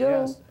 I do.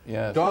 Yes,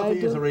 yes.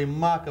 Dorothy I is do. a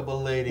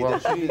remarkable lady. Well,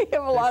 There she- should be-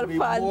 have a lot there of should be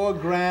fun. more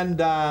grand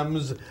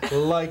dames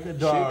like She could-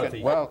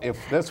 Dorothy. well, if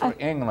this were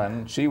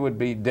England, she would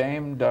be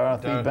Dame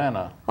Dorothy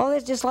Benner. Oh,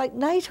 that's just like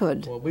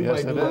knighthood. Well, we Yes, might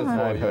it do is that for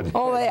knighthood. you.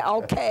 Oh,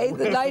 okay,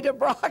 the Knight of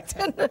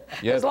Brockton.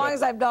 Yes, as long but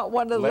as I'm not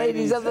one of the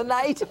ladies of the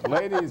night.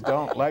 Ladies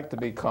don't like to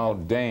be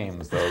called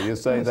dames, though. You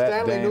say that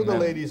Stanley dame. knew the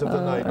and- ladies of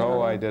the night.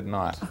 No, I did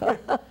not.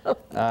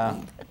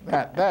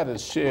 That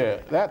is sheer.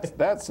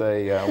 That's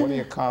a what do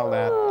you call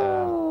that?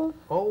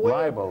 Oh, wait.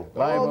 Libel. Oh,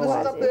 Libel. this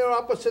is up there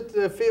opposite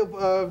the field,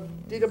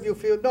 DW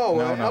Field. No,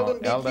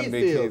 Eldon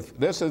B. Field.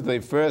 This is the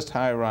first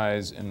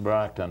high-rise in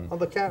Brockton On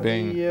the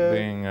being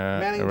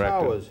Manning erected.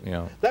 Towers.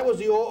 Yeah, That was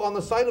on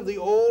the site of the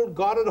old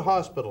Goddard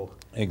Hospital.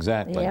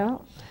 exactly. Yeah.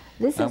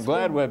 This I'm is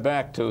glad we're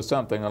back to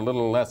something a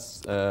little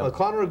less.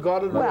 Conrad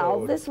Goddard well,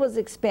 Road. this was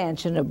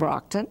expansion of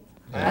Brockton.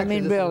 Actually, I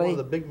mean, this is one really. of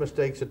the big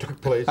mistakes that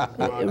took place in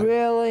Brockton.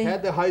 Really?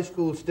 Had the high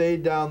school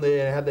stayed down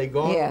there, had they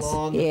gone Yes,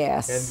 along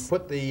yes. and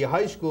put the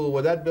high school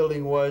where that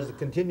building was,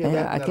 continue Yeah,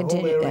 that in that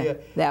continue whole that. area,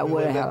 That we would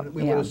would have have helped,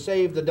 we yeah. would have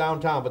saved the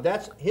downtown. But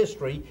that's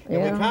history, and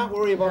Yeah. we can't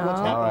worry about what's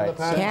No. happened All in the right,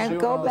 past. Can't since you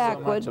go know so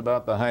backward. much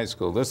about the high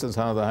school, this is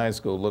how the high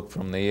school looked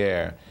from the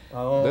air.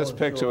 Oh, This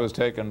picture sure. was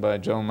taken by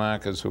Joe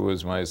Marcus, who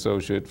was my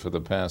associate for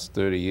the past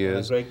 30 A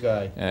years. great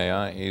guy.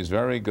 Yeah, he's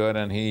very good,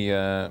 and he,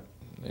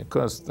 of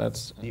course,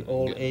 that's The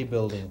old A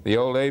building. the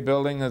old A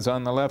building is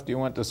on the left. You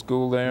went to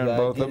school there, Yeah, and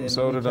both did, of them. and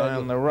So let me did tell I you,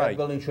 on the That right.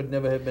 building should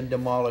never have been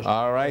demolished.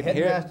 All right,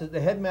 here.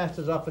 The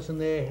headmaster's office in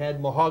there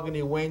had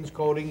mahogany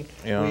wainscoting.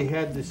 Yeah. We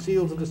had the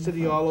seals of the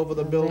city all over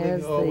the building.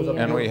 There's Oh, it was a the,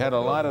 And we had a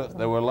beautiful lot building. of.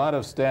 There were a lot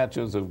of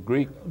statues of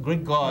Greek,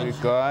 Greek gods.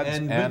 Greek gods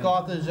and and- Greek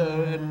authors.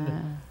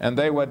 and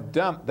they were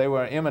dumped. They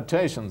were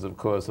imitations, of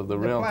course, of the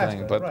real plaster,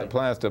 thing, but the right.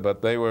 plaster.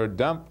 But they were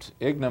dumped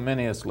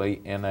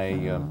ignominiously in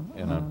a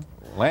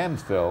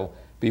landfill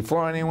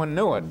before anyone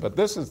knew it. But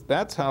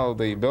that's how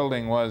the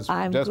building was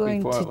I'm just going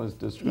before to, it was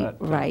destroyed.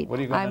 Right. What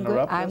are you going I'm to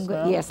interrupt us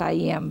now? Yes, I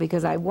am,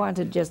 because I want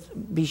to just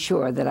be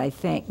sure that I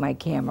thank my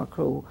camera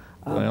crew.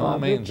 By all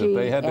Bob means, if Ritchie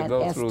they had to and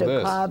go Esther through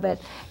this. Cobbett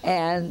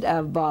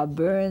and Bob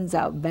Burns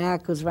out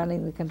back, who's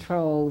running the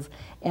controls.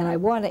 And I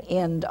want to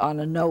end on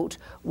a note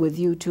with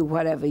you two,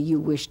 whatever you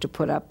wish to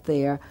put up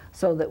there,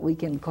 so that we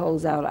can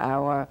close out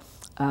our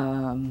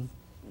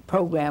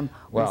program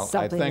Well, with I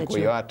something think that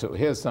we you... ought to.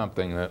 Here's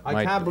something that I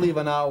might. can't believe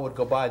an hour would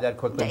go by that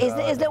quickly.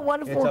 Isn't it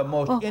wonderful? It's a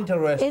most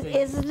interesting.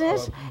 Isn't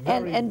it?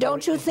 And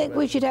don't you think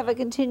we should have a We'd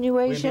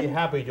continuation? be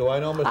happy to. I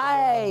know, Mr.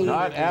 Aye.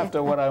 Not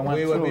after what I went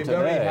We through would be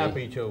today. very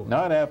happy to.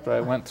 Not after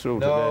I went through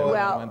No. today. what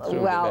I went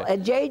through Well, today.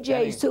 and JJ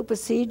Any-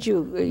 supersedes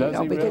you, you Does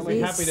know, he because really?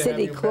 he's Happy to have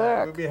city you back.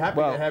 clerk. We'd be happy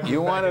to Well, have you you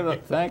back wanted to,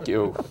 again. thank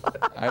you.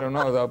 I don't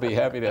know if they'll be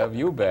happy to have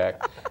you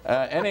back.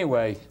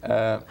 Anyway,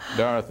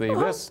 Dorothy,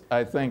 this,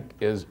 I think,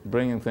 is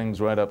bringing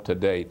things right up to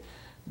date.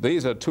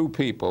 These are two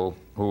people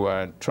who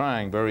are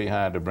trying very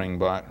hard to bring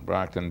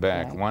Brockton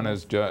back. Right. One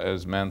is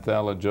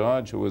Manthala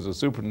George, who was the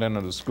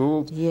superintendent of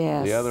schools.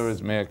 Yes. The other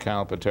is Mayor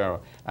Cal Patero.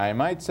 I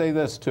might say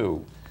this,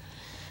 too.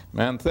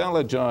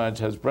 Manthala George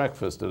has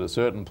breakfast at a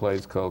certain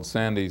place called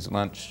Sandy's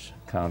Lunch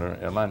Counter,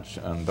 lunch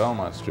on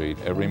Belmont Street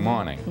every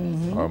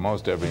morning, or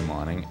most every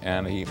morning,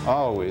 and he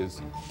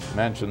always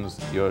mentions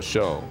your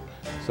show.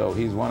 So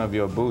he's one of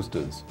your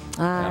boosters.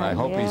 And I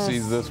hope yes. he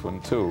sees this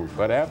one too.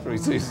 But after he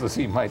sees this,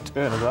 he might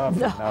turn it off.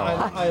 No.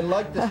 I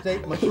like the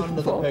statement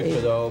under the picture,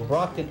 though.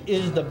 Brockton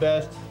is the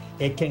best.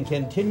 It can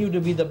continue to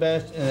be the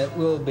best, and it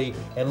will be.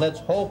 And let's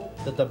hope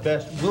that the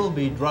best will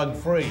be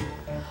drug-free.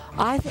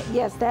 I think,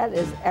 yes, that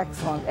is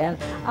excellent.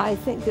 And I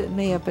think that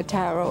Mayor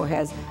Pataro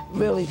has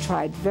really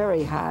tried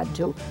very hard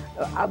to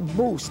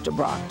boost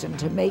Brockton,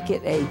 to make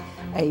it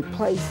a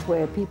place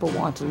where people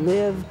want to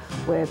live,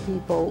 where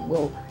people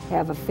will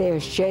have a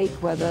fair shake,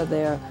 whether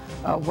they're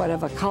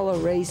whatever color,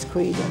 race,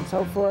 creed, and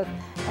so forth.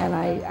 And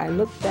I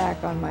look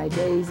back on my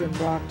days in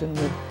Brockton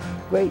with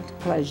great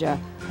pleasure,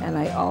 and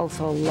I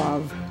also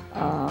love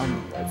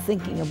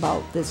thinking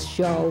about this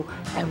show,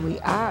 and we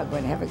are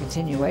going to have a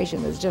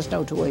continuation. There's just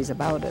no two ways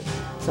about it.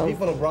 So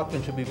People of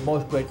Brockton should be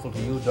most grateful to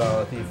you,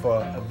 Dorothy,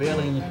 for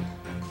availing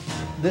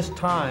this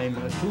time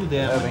to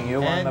them. Having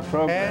you on the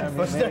program, And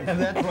for you mean? Stan,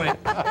 that's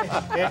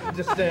right. And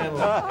to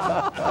Stanley.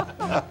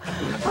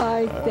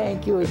 I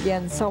thank you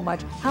again so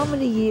much. How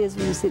many years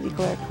were you city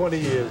clerk? 20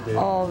 years, Dave.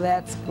 Oh,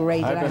 that's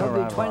great. I've And I been hope you're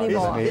around 20 longer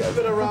more. than He's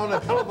been around a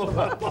hell of a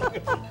lot longer.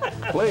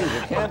 Please,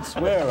 you can't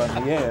swear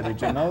on the air.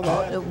 Did you know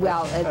that?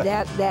 Well,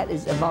 that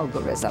is a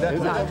vulgarism.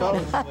 That's Not-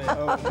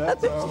 Oh,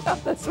 that's all.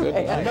 That's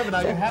right. Remember, now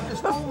you have the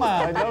strong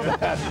I mind. know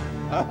that.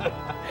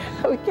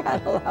 We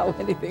can't allow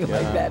anything like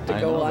Yeah, that to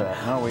I go know on.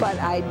 that. No, we But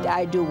can't.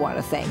 I do want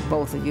to thank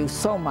both of you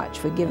so much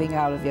for giving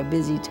out of your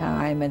busy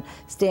time and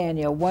Stan,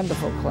 your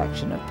wonderful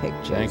collection of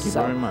pictures. Thank you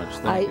So very much.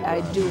 Thank you,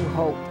 I guys. do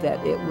hope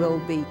that it will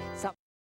be something.